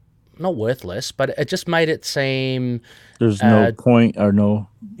not worthless, but it just made it seem There's no point or no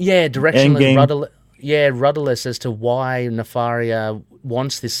directionless, Endgame. rudderless as to why Nefaria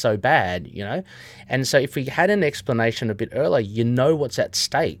wants this so bad, And so if we had an explanation a bit earlier, what's at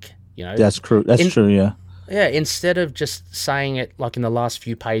stake, That's true. That's true. Yeah. Yeah, instead of just saying it like in the last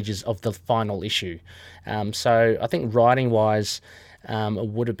few pages of the final issue. So I think writing-wise, it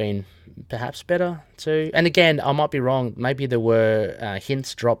would have been perhaps better too. And again, I might be wrong. Maybe there were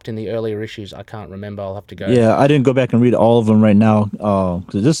hints dropped in the earlier issues. I can't remember. I'll have to go. Yeah, I didn't go back and read all of them right now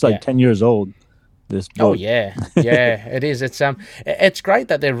because this is like 10 years old. This book. Oh yeah, it is. It's great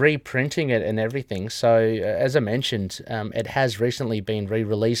that they're reprinting it and everything. So as I mentioned, it has recently been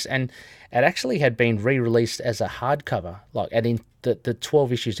re-released, and it actually had been re-released as a hardcover, and in the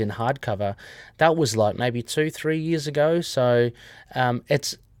 12 issues in hardcover. That was like maybe 2-3 years ago. So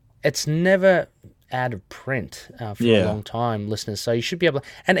it's never out of print for a long time, listeners. So you should be able to,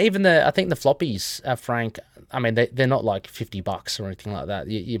 and even I think the floppies, Frank. I mean, they're not like $50 or anything like that.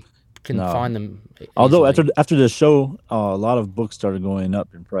 You can find them although easily. after the show a lot of books started going up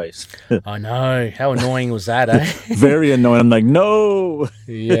in price. I know, how annoying was that, eh? Very annoying. I'm like, no.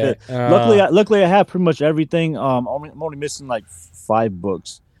 Yeah. Luckily I have pretty much everything. I'm only missing like 5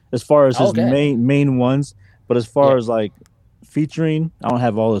 books as far as his main ones, but as far as like featuring, I don't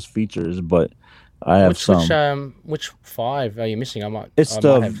have all his features, but I have some. Which 5 are you missing? It's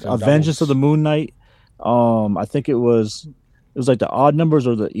the Vengeance of the Moon Knight. I think it was like the odd numbers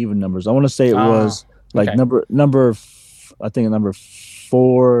or the even numbers. I want to say it was like number I think number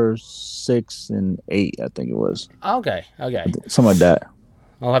 4, 6, and 8. I think it was. Okay. Something like that.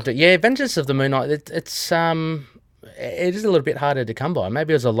 I'll have to. Yeah, Vengeance of the Moon Knight. It is a little bit harder to come by.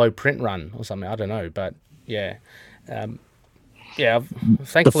 Maybe it was a low print run or something. I don't know, but yeah. I've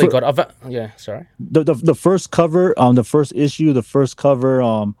thankfully sorry. The first cover, the first issue, the first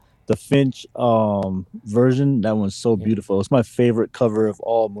cover, the Finch version, that one's so beautiful. It's my favorite cover of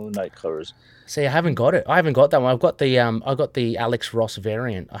all Moon Knight covers. See, I haven't got it. I haven't got that one. I got the Alex Ross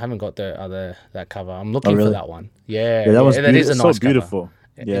variant. I haven't got that cover. I'm looking for that one. Yeah, that one's that is a nice so beautiful.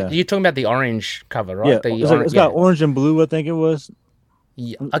 Cover. Yeah, you're talking about the orange cover, right? Yeah, it's got orange and blue. I think it was.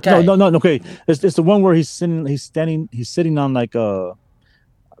 Yeah. Okay. No. Okay, it's the one where he's sitting on like a.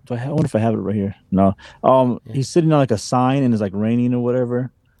 I wonder if I have it right here. No. He's sitting on like a sign and it's like raining or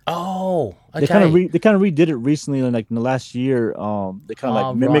whatever. Oh, okay. They kind of redid it recently, like in the last year. They kind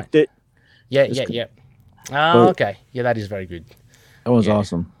of like mimicked it. Yeah. Oh, okay. Yeah, that is very good. That was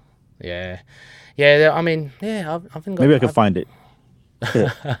awesome. Yeah. I mean, I've got. Maybe I can find it.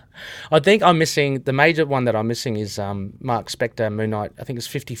 I think I'm missing the major one that I'm missing is Mark Spector Moon Knight. I think it's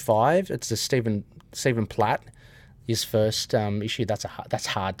 55. It's the Stephen Platt. His first issue. That's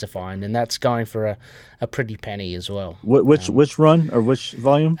hard to find, and that's going for a pretty penny as well. Which run or which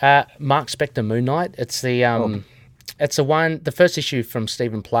volume? Mark Spector Moon Knight. It's the it's the first issue from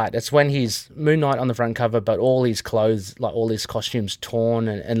Stephen Platt. It's when he's Moon Knight on the front cover, but all his clothes, like all his costumes, torn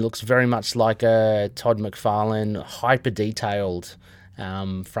and looks very much like a Todd McFarlane hyper detailed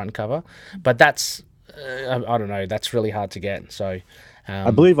front cover. But that's I don't know. That's really hard to get. So.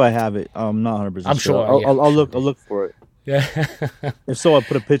 I believe I have it. I'm not 100%. I'm sure. I'll look for it. Yeah. If so, I'll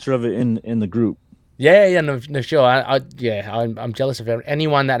put a picture of it in the group. Yeah, no, sure. I'm jealous of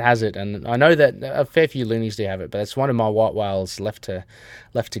anyone that has it, and I know that a fair few loonies do have it, but it's one of my white whales left to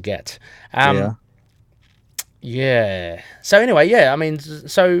get. Yeah. So anyway, I mean,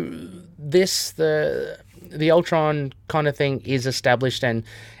 so the Ultron kind of thing is established, and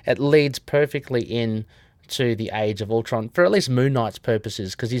it leads perfectly in to the Age of Ultron for at least Moon Knight's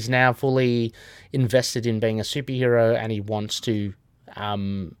purposes, because he's now fully invested in being a superhero and he wants to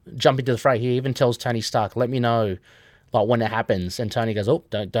jump into the fray. He even tells Tony Stark, "Let me know like when it happens," and Tony goes, "Oh,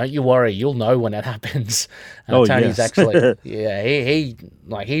 don't you worry, you'll know when it happens." Tony's actually he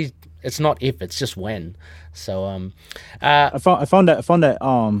it's not if, it's just when. So I found that I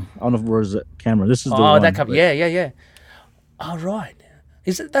don't know where's the camera. This is the one. That cover. Yeah. Oh, right.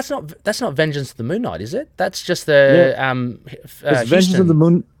 Is it? That's not Vengeance of the Moon Knight, is it? That's just the it's Vengeance of the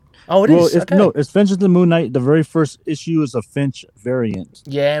Moon. Oh, it is. Okay. No, it's Vengeance of the Moon Knight. The very first issue is a Finch variant.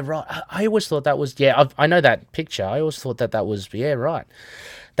 Yeah, right. I always thought that was. Yeah, I know that picture. I always thought that was. Yeah, right.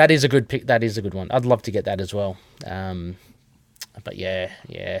 That is a good pick. That is a good one. I'd love to get that as well. But yeah.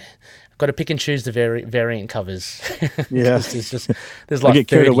 Got to pick and choose the variant covers. Yeah, there's like I get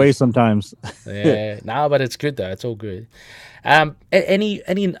carried away sometimes. Yeah, no, but it's good though. It's all good.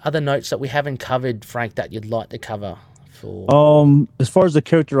 Any other notes that we haven't covered, Frank, that you'd like to cover As far as the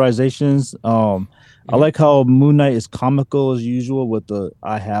characterizations, I like how Moon Knight is comical as usual with the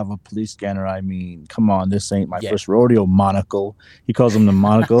 "I have a police scanner." I mean, come on, this ain't my first rodeo. Monocle. He calls him the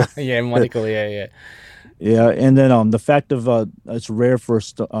monocle. Yeah, monocle. Yeah. Yeah, and then the fact of it's rare for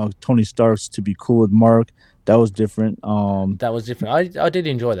Tony Stark to be cool with Mark. That was different. That was different. I did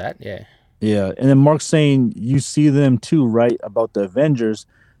enjoy that. Yeah. Yeah, and then Mark saying you see them too, right? About the Avengers,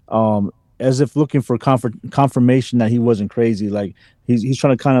 as if looking for confirmation that he wasn't crazy. Like he's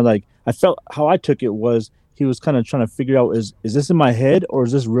trying to kind of like, I felt how I took it was he was kind of trying to figure out is this in my head or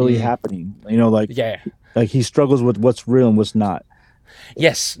is this really happening? You know, like he struggles with what's real and what's not.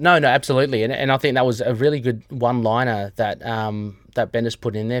 Yes, no, absolutely, and I think that was a really good one-liner that that Bendis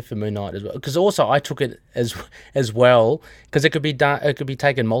put in there for Moon Knight as well. Because also I took it as well because it could be done. It could be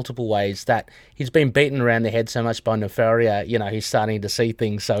taken multiple ways. That he's been beaten around the head so much by Nefaria, you know, he's starting to see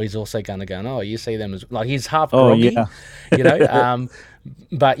things. So he's also going to go, oh, you see them as like he's half groggy, you know.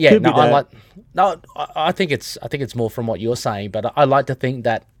 But yeah, I think it's more from what you're saying. But I like to think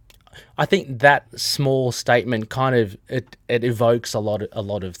that. I think that small statement kind of it evokes a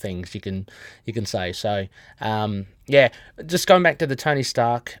lot of things you can say. So just going back to the Tony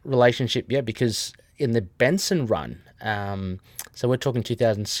Stark relationship, because in the Benson run, so we're talking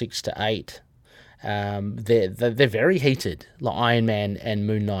 2006 to 8, they're very heated, like Iron Man and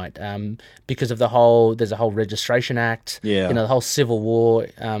Moon Knight, because of there's a whole Registration Act, the whole Civil War.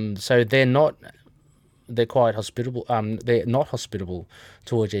 So they're quite hospitable. They're not hospitable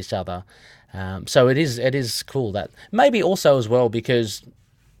towards each other. So it is cool that maybe also as well because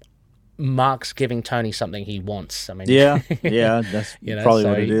Mark's giving Tony something he wants. I mean, that's probably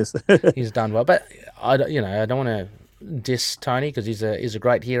what it is. He's done well, but I don't want to diss Tony because he's a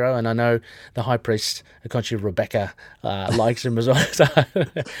great hero, and I know the High Priest Akonchi Rebecca likes him as well. So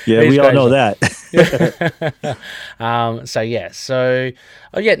we all know that.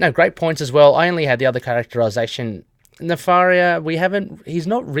 Great points as well. I only had the other characterization. Nefaria, he's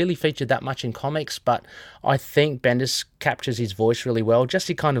not really featured that much in comics, but I think Bendis captures his voice really well. Just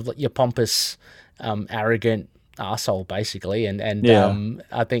he kind of like your pompous, arrogant arsehole, basically, and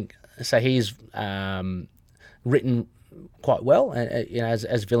I think so. He's written quite well,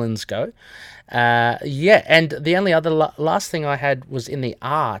 as villains go. And the only other last thing I had was in the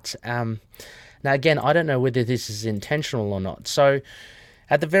art. Now, again, I don't know whether this is intentional or not. So,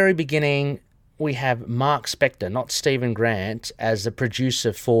 at the very beginning, we have Mark Spector, not Stephen Grant, as the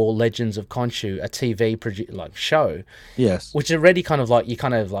producer for Legends of Khonshu, a TV show. Yes. Which is already kind of like, you're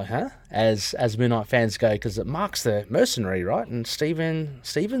kind of like, huh? As Moon Knight fans go, because Mark's the mercenary, right? And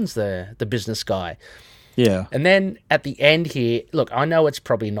Stephen's the business guy. Yeah. And then at the end here, look, I know it's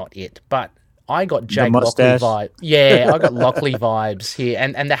probably not it, but I got Jake Lockley vibe. Yeah, I got Lockley vibes here,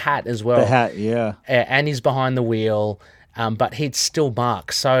 and the hat as well. The hat, yeah. And he's behind the wheel, but he's still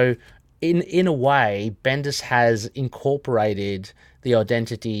Mark. So in a way, Bendis has incorporated the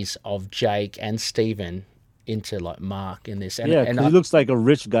identities of Jake and Stephen into like Mark in this. And he looks like a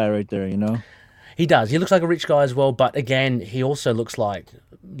rich guy right there, you know? He does. He looks like a rich guy as well, but again, he also looks like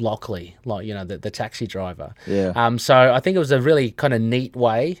Lockley, like, you know, the taxi driver. Yeah. So I think it was a really kind of neat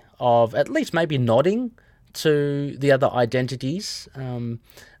way of at least maybe nodding to the other identities,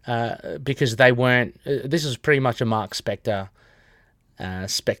 because they weren't. This is pretty much a Mark Spector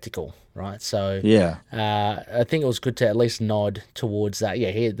spectacle, right? So I think it was good to at least nod towards that.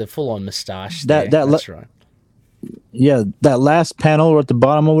 Yeah, he had the full on moustache. That's right. Yeah, that last panel at the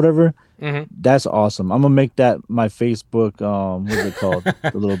bottom or whatever. Mm-hmm. That's awesome. I'm gonna make that my Facebook. What's it called?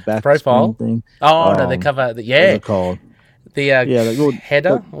 The little back profile thing. Oh, no, the cover. What's it called? The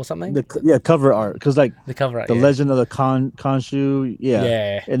header or something. Cover art, because like the cover art, the Legend of the Khonshu.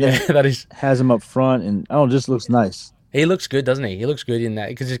 Yeah, and then that is has him up front, and just looks nice. He looks good, doesn't he? He looks good in that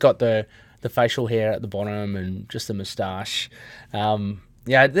because he's got the facial hair at the bottom and just the moustache. I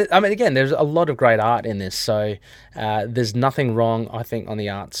mean, again, there's a lot of great art in this, so there's nothing wrong, I think, on the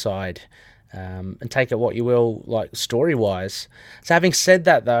art side. And take it what you will, like story-wise. So having said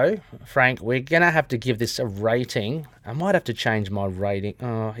that, though, Frank, we're going to have to give this a rating. I might have to change my rating.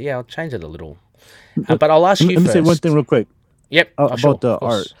 I'll change it a little. But I'll ask you first. Let me say one thing real quick. Yep. About the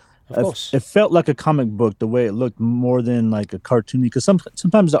art. Of course. It felt like a comic book, the way it looked, more than like a cartoony. Because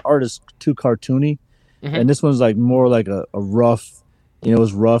sometimes the art is too cartoony. Mm-hmm. And this one's like more like a rough. It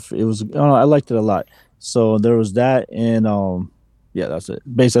was rough. It was. I liked it a lot. So there was that, and that's it.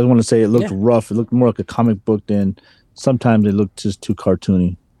 Basically, I want to say it looked rough. It looked more like a comic book than sometimes it looked just too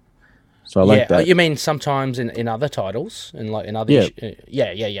cartoony. So I like that. You mean sometimes in other titles and like in other?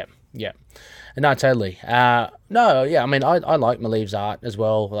 Yeah. No, totally. No, yeah, I mean, I like Malev's art as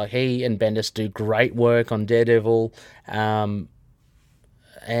well. Like, he and Bendis do great work on Daredevil.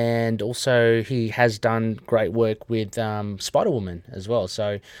 And also he has done great work with Spider-Woman as well.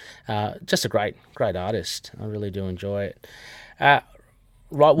 So just a great artist. I really do enjoy it. Right,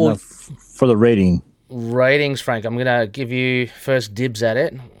 well, Now, for the rating, ratings, Frank, I'm going to give you first dibs at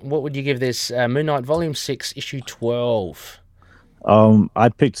it. What would you give this Moon Knight Volume 6, Issue 12? I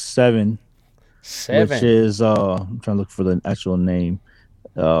picked 7, 7. which is I'm trying to look for the actual name.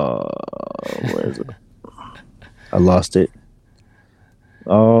 Where is it? I lost it.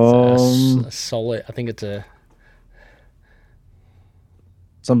 A solid, I think it's a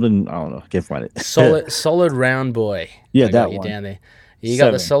something, I don't know, I can't find it. solid round boy. Yeah, I got that you one. down there. You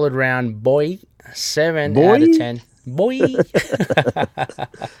got the 7. solid round boy. 7 Boy? out of 10. Boy.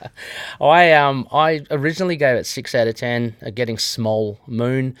 I originally gave it 6 out of 10, getting Small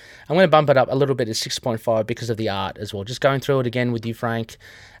Moon. I'm going to bump it up a little bit to 6.5 because of the art as well. Just going through it again with you, Frank.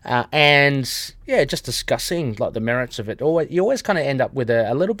 And yeah, just discussing like the merits of it. You always kind of end up with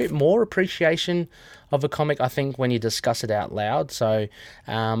a little bit more appreciation of a comic, I think, when you discuss it out loud. So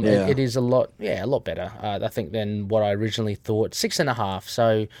it is a lot better, I think, than what I originally thought. 6.5,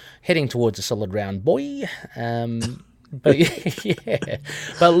 so heading towards a solid round boy. But yeah,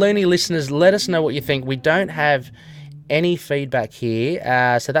 but Looney listeners, let us know what you think. We don't have any feedback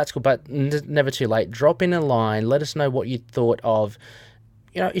here, so that's cool. But never too late. Drop in a line. Let us know what you thought of,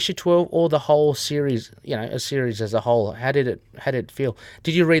 issue 12 or the whole series, a series as a whole. How did it feel?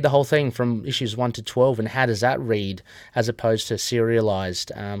 Did you read the whole thing from issues 1 to 12, and how does that read as opposed to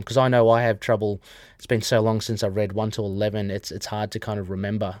serialized? Because I know I have trouble. It's been so long since I've read 1 to 11. It's hard to kind of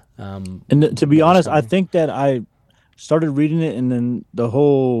remember. And to be honest, I think that I started reading it, and then the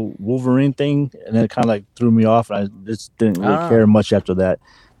whole Wolverine thing, and then it kind of like threw me off, and I just didn't really care much after that.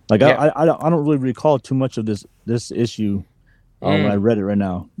 Like I don't really recall too much of this issue. When I read it right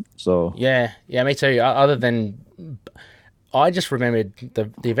now, so yeah, me too. Other than, I just remembered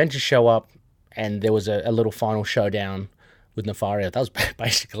the Avengers show up, and there was a little final showdown with Nefaria. That was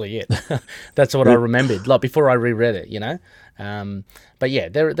basically it. That's what I remembered. Like before I reread it, But yeah,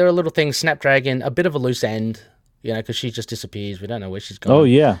 there are little things. Snapdragon, a bit of a loose end, because she just disappears. We don't know where she's gone. Oh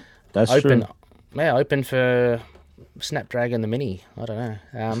yeah, that's open, true. Yeah, open for Snapdragon the Mini. I don't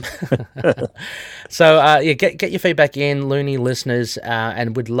know. So get your feedback in, Looney listeners,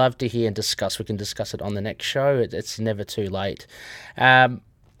 and we'd love to hear and discuss. We can discuss it on the next show. It's never too late.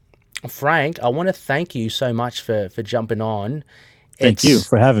 Frank, I want to thank you so much for jumping on. Thank you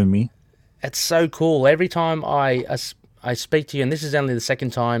for having me. It's so cool. Every time I speak to you, and this is only the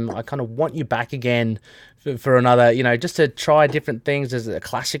second time, I kind of want you back again for another, just to try different things. There's a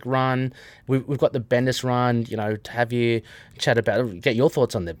classic run. We've got the Bendis run, to have you chat about, get your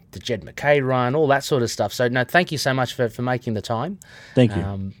thoughts on the Jed MacKay run, all that sort of stuff. So, no, thank you so much for making the time. Thank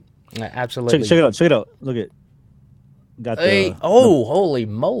you. Absolutely. Check it out. Look at. Got the, holy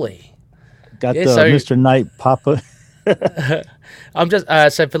moly. Got the Mr. Knight Papa. I'm just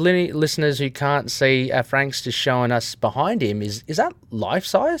so for listeners who can't see, Frank's just showing us behind him. Is that life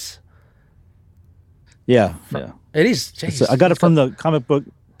size? Yeah. It is. Jeez, I got it from the comic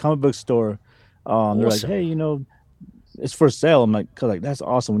book store. They're like, hey, it's for sale. I'm like, that's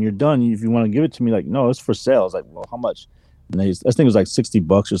awesome. When you're done, if you want to give it to me, like, no, it's for sale. I was like, well, how much? And this thing was like $60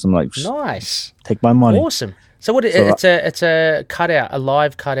 or something. Like, nice. Take my money. Awesome. So it's a cutout, a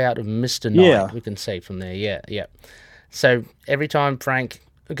live cutout of Mr. Knight. Yeah. We can see from there. Yeah. So every time Frank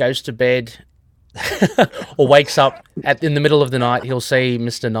goes to bed or wakes up in the middle of the night, he'll see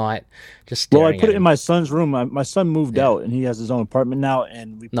Mr. Knight just staring. Well, I put it in my son's room. My son moved out, and he has his own apartment now,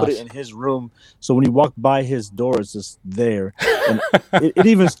 and we put it in his room. So when he walked by his door, it's just there. And it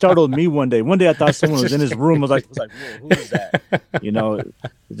even startled me one day. One day I thought someone was in his room. I was like, whoa, who is that?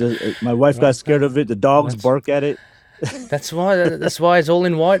 My wife got scared of it. The dogs bark at it. That's why it's all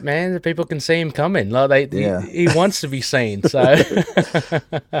in white, man. The people can see him coming. Like he wants to be seen. So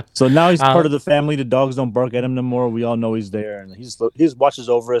so now he's part of the family. The dogs don't bark at him no more. We all know he's there, and he watches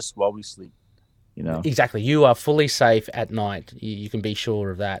over us while we sleep. Exactly. You are fully safe at night. You can be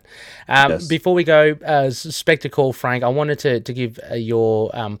sure of that. Yes. Before we go, Spectacle Frank, I wanted to give your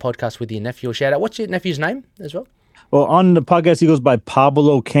podcast with your nephew a shout out. What's your nephew's name as well? Well, on the podcast he goes by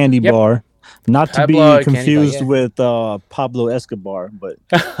Pablo Candy Bar. Not to be confused with Pablo Escobar, but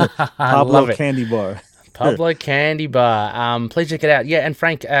Pablo Candy Bar. Pablo Candy Bar. Please check it out. Yeah, and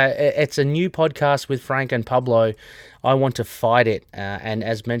Frank, it's a new podcast with Frank and Pablo. I Want to Fight It. And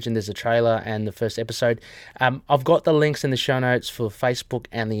as mentioned, there's a trailer and the first episode. I've got the links in the show notes for Facebook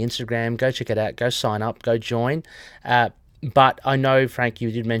and the Instagram. Go check it out. Go sign up. Go join. But I know, Frank,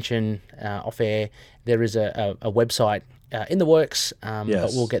 you did mention off air there is a website in the works, but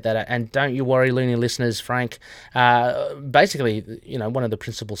Yes. we'll get that out. And don't you worry, Looney listeners, Frank, basically, one of the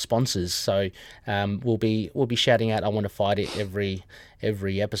principal sponsors. So we'll be shouting out, "I want to fight it"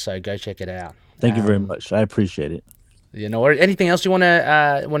 every episode. Go check it out. Thank you very much. I appreciate it. Or anything else you want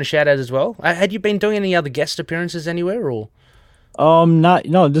to shout out as well? Had you been doing any other guest appearances anywhere, or? Not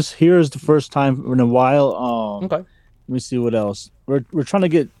no. This here is the first time in a while. Okay. Let me see what else. We're trying to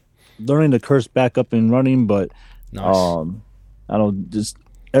get Learning the Curse back up and running, but Nice. I don't just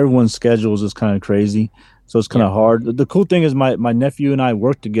everyone's schedules is kind of crazy, so it's kind of hard. The cool thing is my nephew and I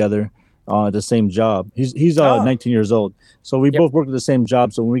work together at the same job. He's 19 years old, so we both work at the same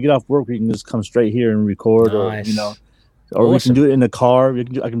job. So when we get off work, we can just come straight here and record, Nice. or we Awesome. can do it in the car.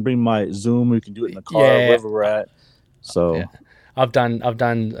 I can bring my Zoom. We can do it in the car wherever we're at. So. Yeah. I've done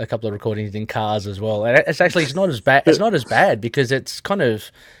a couple of recordings in cars as well, and it's not as bad. It's not as bad because it's kind of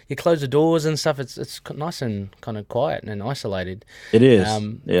you close the doors and stuff. It's nice and kind of quiet and isolated. It is.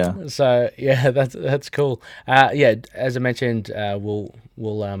 Yeah. So yeah, that's cool. As I mentioned, we'll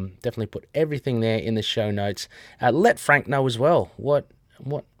definitely put everything there in the show notes. Let Frank know as well what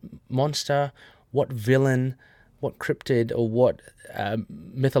monster, what villain, what cryptid, or what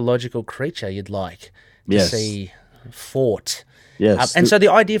mythological creature you'd like to see fought. Yes. And so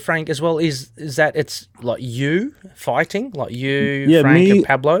the idea, Frank, as well is that it's like you fighting, like you, Frank, me, and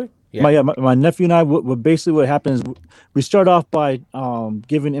Pablo. Yeah. My nephew and I. Basically what happens? We start off by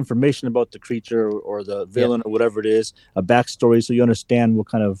giving information about the creature or the villain or whatever it is, a backstory, so you understand what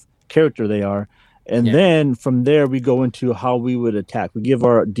kind of character they are, and then from there we go into how we would attack. We give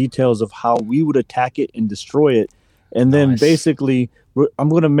our details of how we would attack it and destroy it, and then basically. I'm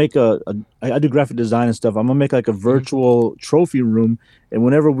going to make I do graphic design and stuff. I'm going to make like a virtual trophy room. And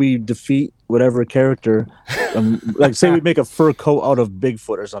whenever we defeat whatever character, like say we make a fur coat out of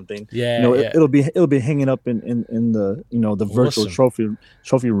Bigfoot or something, it'll be hanging up in the, the virtual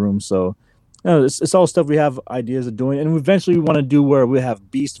trophy room. So, it's all stuff we have ideas of doing. And eventually we want to do where we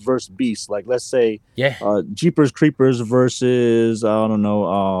have beast versus beast. Like let's say, Jeepers Creepers versus, I don't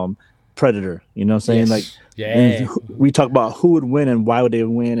know, Predator, you know what I'm saying? Like, we talk about who would win and why would they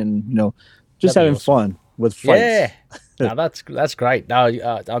win, and just having fun with fights. Yeah, no, that's great. No,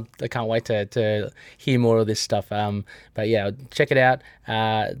 I can't wait to hear more of this stuff. But yeah, check it out.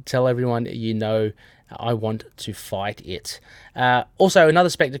 Tell everyone I want to fight it. Also, another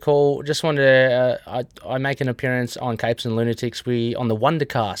spectacle. Just wanted to. I make an appearance on Capes and Lunatics. On the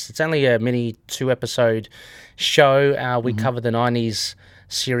Wondercast. It's only a mini 2-episode show. We cover the 90s.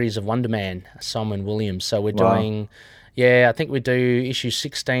 Series of Wonder Man, Simon Williams. So we're doing, I think we do issue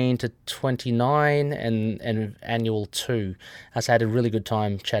 16 to 29 and annual 2. I had a really good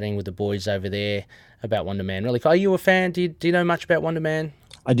time chatting with the boys over there about Wonder Man. Really cool. Are you a fan? Do you know much about Wonder Man?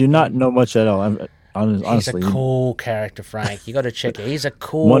 I do not know much at all. Honestly, he's a cool character, Frank. You got to check it. He's a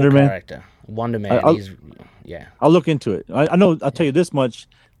cool character. Wonder Man. I'll look into it. I know. I'll tell you this much.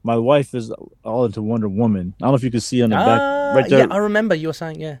 My wife is all into Wonder Woman. I don't know if you can see on the back right there. Yeah, I remember you were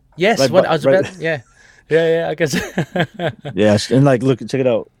saying, Yes, right, what I was about, Yeah, I guess. Yeah, and like, look, check it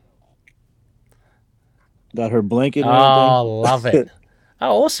out. Got her blanket and everything. Oh, love it.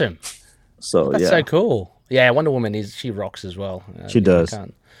 Oh, awesome. So, that's so cool. Yeah, Wonder Woman she rocks as well. She does. I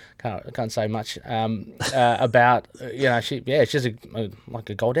can't say much about, she's like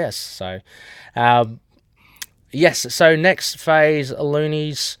a goddess. So, yes, so next phase,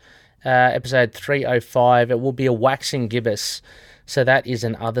 Loonies, episode 305, it will be a waxing gibbous. So that is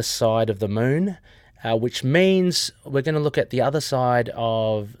an other side of the moon, which means we're going to look at the other side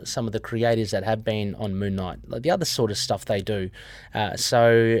of some of the creators that have been on Moon Knight, like the other sort of stuff they do.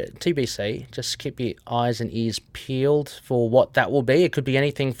 So TBC, just keep your eyes and ears peeled for what that will be. It could be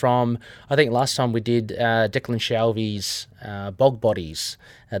anything from, I think last time we did Declan Shalvey's Bog Bodies.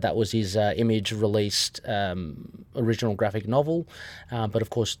 That was his Image-released original graphic novel. But of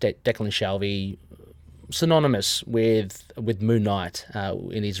course, Declan Shalvey, synonymous with Moon Knight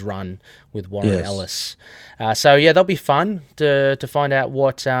in his run with Warren Ellis. So that'll be fun to find out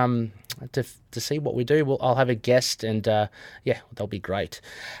what to see what we do. I'll have a guest, and that'll be great.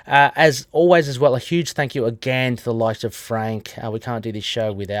 As always, as well, a huge thank you again to the likes of Frank. We can't do this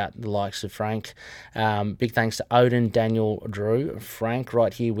show without the likes of Frank. Big thanks to Odin, Daniel, Drew, Frank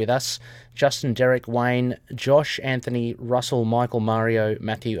right here with us, Justin, Derek, Wayne, Josh, Anthony, Russell, Michael, Mario,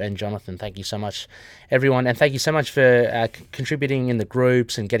 Matthew, and Jonathan. Thank you so much, everyone, and thank you so much for contributing in the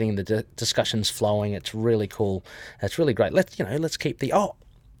groups and getting the discussions flowing. It's really cool. It's really great. Let's keep the.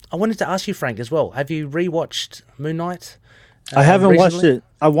 I wanted to ask you, Frank, as well. Have you rewatched Moon Knight? I haven't watched it.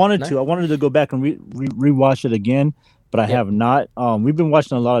 I wanted to. I wanted to go back and rewatch it again, but I have not. We've been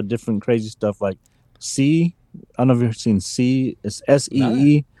watching a lot of different crazy stuff like C. I don't know if you've seen C. It's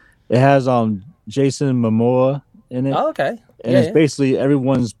SEE. It has Jason Momoa in it. Oh, okay. And it's basically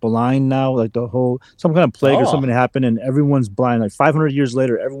everyone's blind now, like some kind of plague or something happened, and everyone's blind. Like 500 years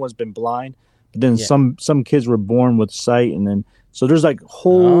later, everyone's been blind. But then some kids were born with sight, and then so there's like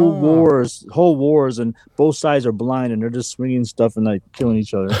whole wars, and both sides are blind, and they're just swinging stuff and like killing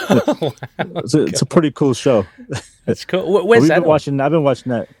each other. It's a pretty cool show. That's cool. Where's that? I've been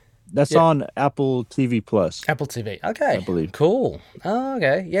watching that. That's on Apple TV Plus. Apple TV. Okay. I believe. Cool. Oh,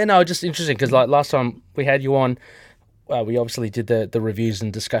 okay. Yeah. No, just interesting because like last time we had you on. We obviously did the reviews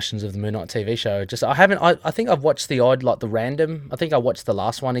and discussions of the Moon Knight TV show. I think I've watched the odd, like the random. I think I watched the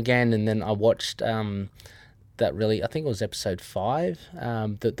last one again, and then I watched I think it was episode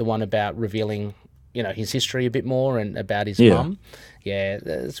 5, the one about revealing, his history a bit more and about his mum. Yeah,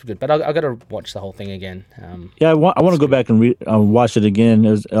 that's good. But I got to watch the whole thing again. I want to go back and watch it again.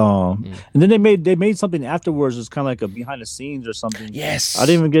 And then they made something afterwards. It's kind of like a behind the scenes or something. Yes, I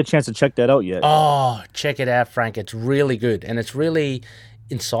didn't even get a chance to check that out yet. Oh, check it out, Frank. It's really good, and it's really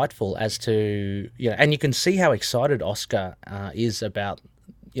insightful as to and you can see how excited Oscar is about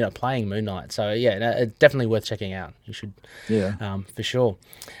playing Moon Knight. So it's definitely worth checking out. You should, for sure.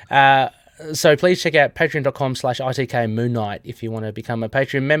 So please check out patreon.com/ITK Moon Knight if you want to become a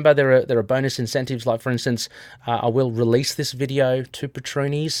Patreon member. There are bonus incentives, like for instance, I will release this video to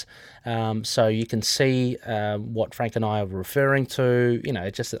Patroonies, so you can see what Frank and I are referring to.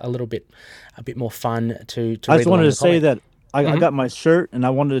 Just a bit more fun to I just wanted to say that I got my shirt and I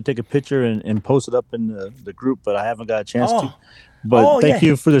wanted to take a picture and post it up in the group, but I haven't got a chance to. But thank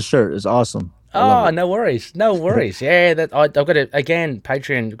you for the shirt. It's awesome. No worries. Yeah, I've got to again.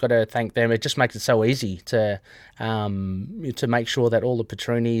 Patreon, got to thank them. It just makes it so easy to make sure that all the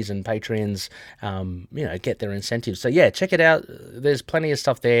Patroonies and Patreons, get their incentives. So yeah, check it out. There's plenty of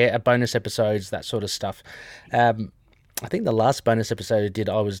stuff there, bonus episodes, that sort of stuff. I think the last bonus episode I did,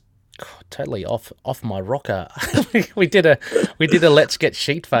 I was totally off my rocker. we did a Let's Get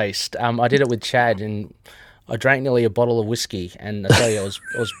Sheet Faced. I did it with Chad and. I drank nearly a bottle of whiskey, and I tell you, it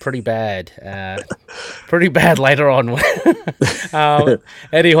was pretty bad. Pretty bad later on.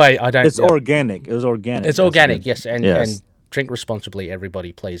 Anyway, I don't. It's organic. It was organic. It's organic, yes, and drink responsibly,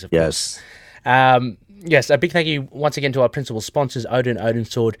 everybody, please. Of course. Yes, a big thank you once again to our principal sponsors, Odin, Odin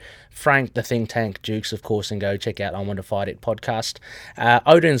Sword, Frank, the Think Tank, Dukes, of course, and go check out I Want to Fight It podcast.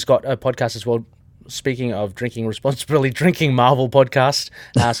 Odin's got a podcast as well. Speaking of drinking responsibly, Drinking Marvel podcast.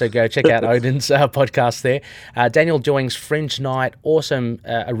 So go check out Odin's podcast there. Daniel Doing's Fringe Knight, awesome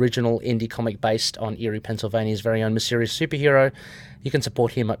original indie comic based on Erie, Pennsylvania's very own mysterious superhero. You can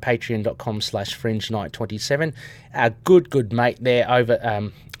support him at patreon.com/FringeKnight27. Our good mate there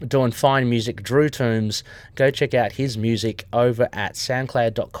over doing fine music, Drew Toombs. Go check out his music over at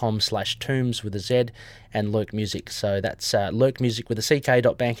soundcloud.com/Toombs with a Z and Lurk Music. So that's Lurk Music with a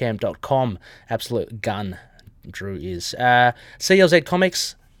CK.bandcamp.com. Absolute gun, Drew is. CLZ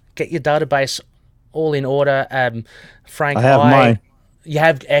Comics, get your database all in order. Frank, I have mine. You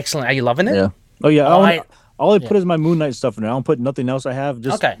have, excellent. Are you loving it? Yeah. Oh, yeah. All I put is my Moon Knight stuff in there. I don't put nothing else I have,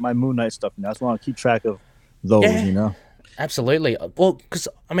 just my Moon Knight stuff in there. I just want to keep track of those, Absolutely. Well, because,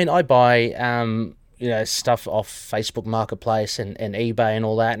 I buy, stuff off Facebook Marketplace and eBay and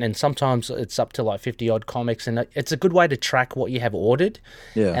all that, and sometimes it's up to like 50-odd comics, and it's a good way to track what you have ordered.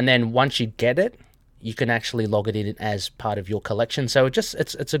 Yeah. And then once you get it, you can actually log it in as part of your collection. So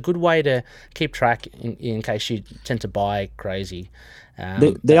it's a good way to keep track in case you tend to buy crazy.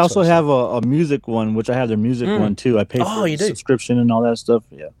 They also have a music one, which I have their music one too. I pay for the subscription and all that stuff.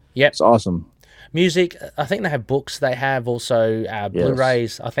 Yeah. Yep. It's awesome. Music, I think they have books. They have also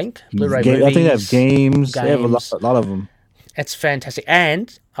Blu-rays, I think. Blu-ray movies. I think they have games. They have a lot of them. It's fantastic.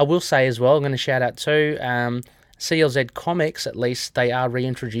 And I will say as well, I'm going to shout out to CLZ Comics, at least, they are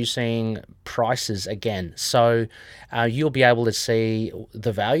reintroducing prices again. So you'll be able to see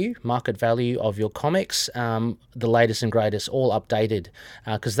the market value of your comics, the latest and greatest, all updated.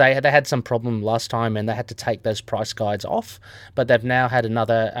 Because they had some problem last time and they had to take those price guides off. But they've now had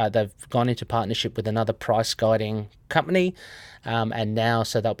they've gone into partnership with another price guiding company. And now,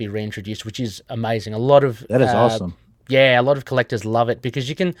 so they'll be reintroduced, which is amazing. That is awesome. Yeah, a lot of collectors love it because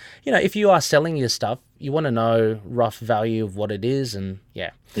you can, if you are selling your stuff, you want to know rough value of what it is, and you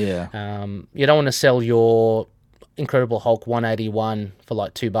don't want to sell your Incredible Hulk 181 for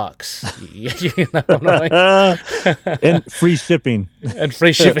like $2. You know what I mean? And free shipping.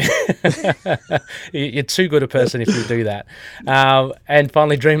 You're too good a person if you do that. And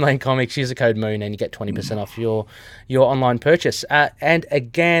finally, Dreamland Comics, use the code MOON and you get 20% off your online purchase. And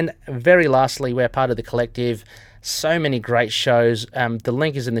again, very lastly, we're part of the collective. So many great shows. The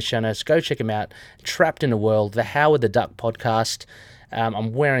link is in the show notes. Go check them out. Trapped in a World, the Howard the Duck podcast.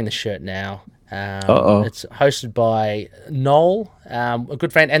 I'm wearing the shirt now. It's hosted by Noel, a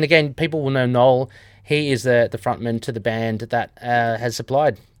good friend. And again, people will know Noel. He is the frontman to the band that has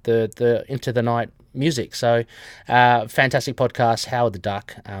supplied the Into the Night music. So fantastic podcast, Howard the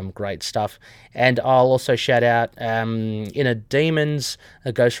Duck, great stuff. And I'll also shout out Inner Demons,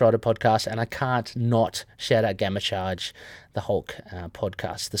 a Ghost Rider podcast, and I can't not shout out Gamma Charge, the Hulk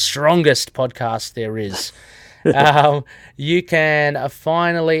podcast, the strongest podcast there is. You can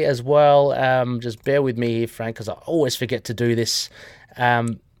finally as well, just bear with me here, Frank, because I always forget to do this.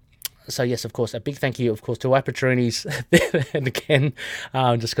 So yes, of course, a big thank you, of course, to Wapatroonies, and again,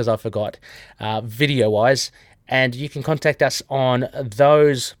 just because I forgot, video-wise. And you can contact us on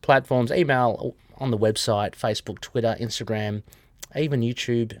those platforms, email on the website, Facebook, Twitter, Instagram, even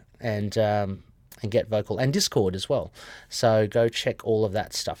YouTube, and Get Vocal, and Discord as well. So go check all of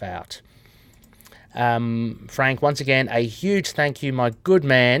that stuff out. Frank, once again, a huge thank you, my good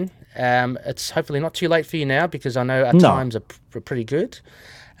man. It's hopefully not too late for you now, because I know our times are pretty good.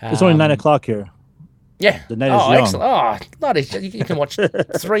 It's only 9 o'clock here. Yeah. The night is young. Excellent. Oh, bloody, you can watch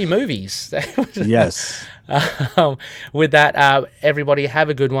 3 movies. Yes. With that, everybody have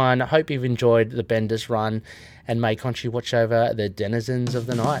a good one. I hope you've enjoyed the Bendis run, and may Conchi watch over the denizens of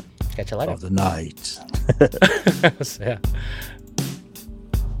the night. Catch you later. Of the night. Yeah.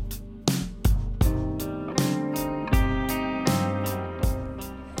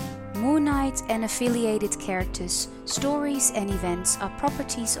 Moon Knight and affiliated characters, stories and events are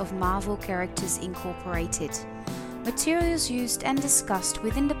properties of Marvel Characters Incorporated. Materials used and discussed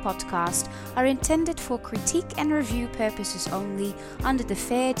within the podcast are intended for critique and review purposes only under the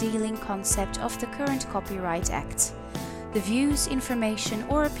fair dealing concept of the current Copyright Act. The views, information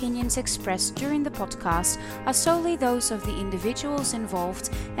or opinions expressed during the podcast are solely those of the individuals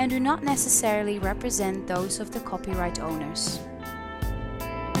involved and do not necessarily represent those of the copyright owners.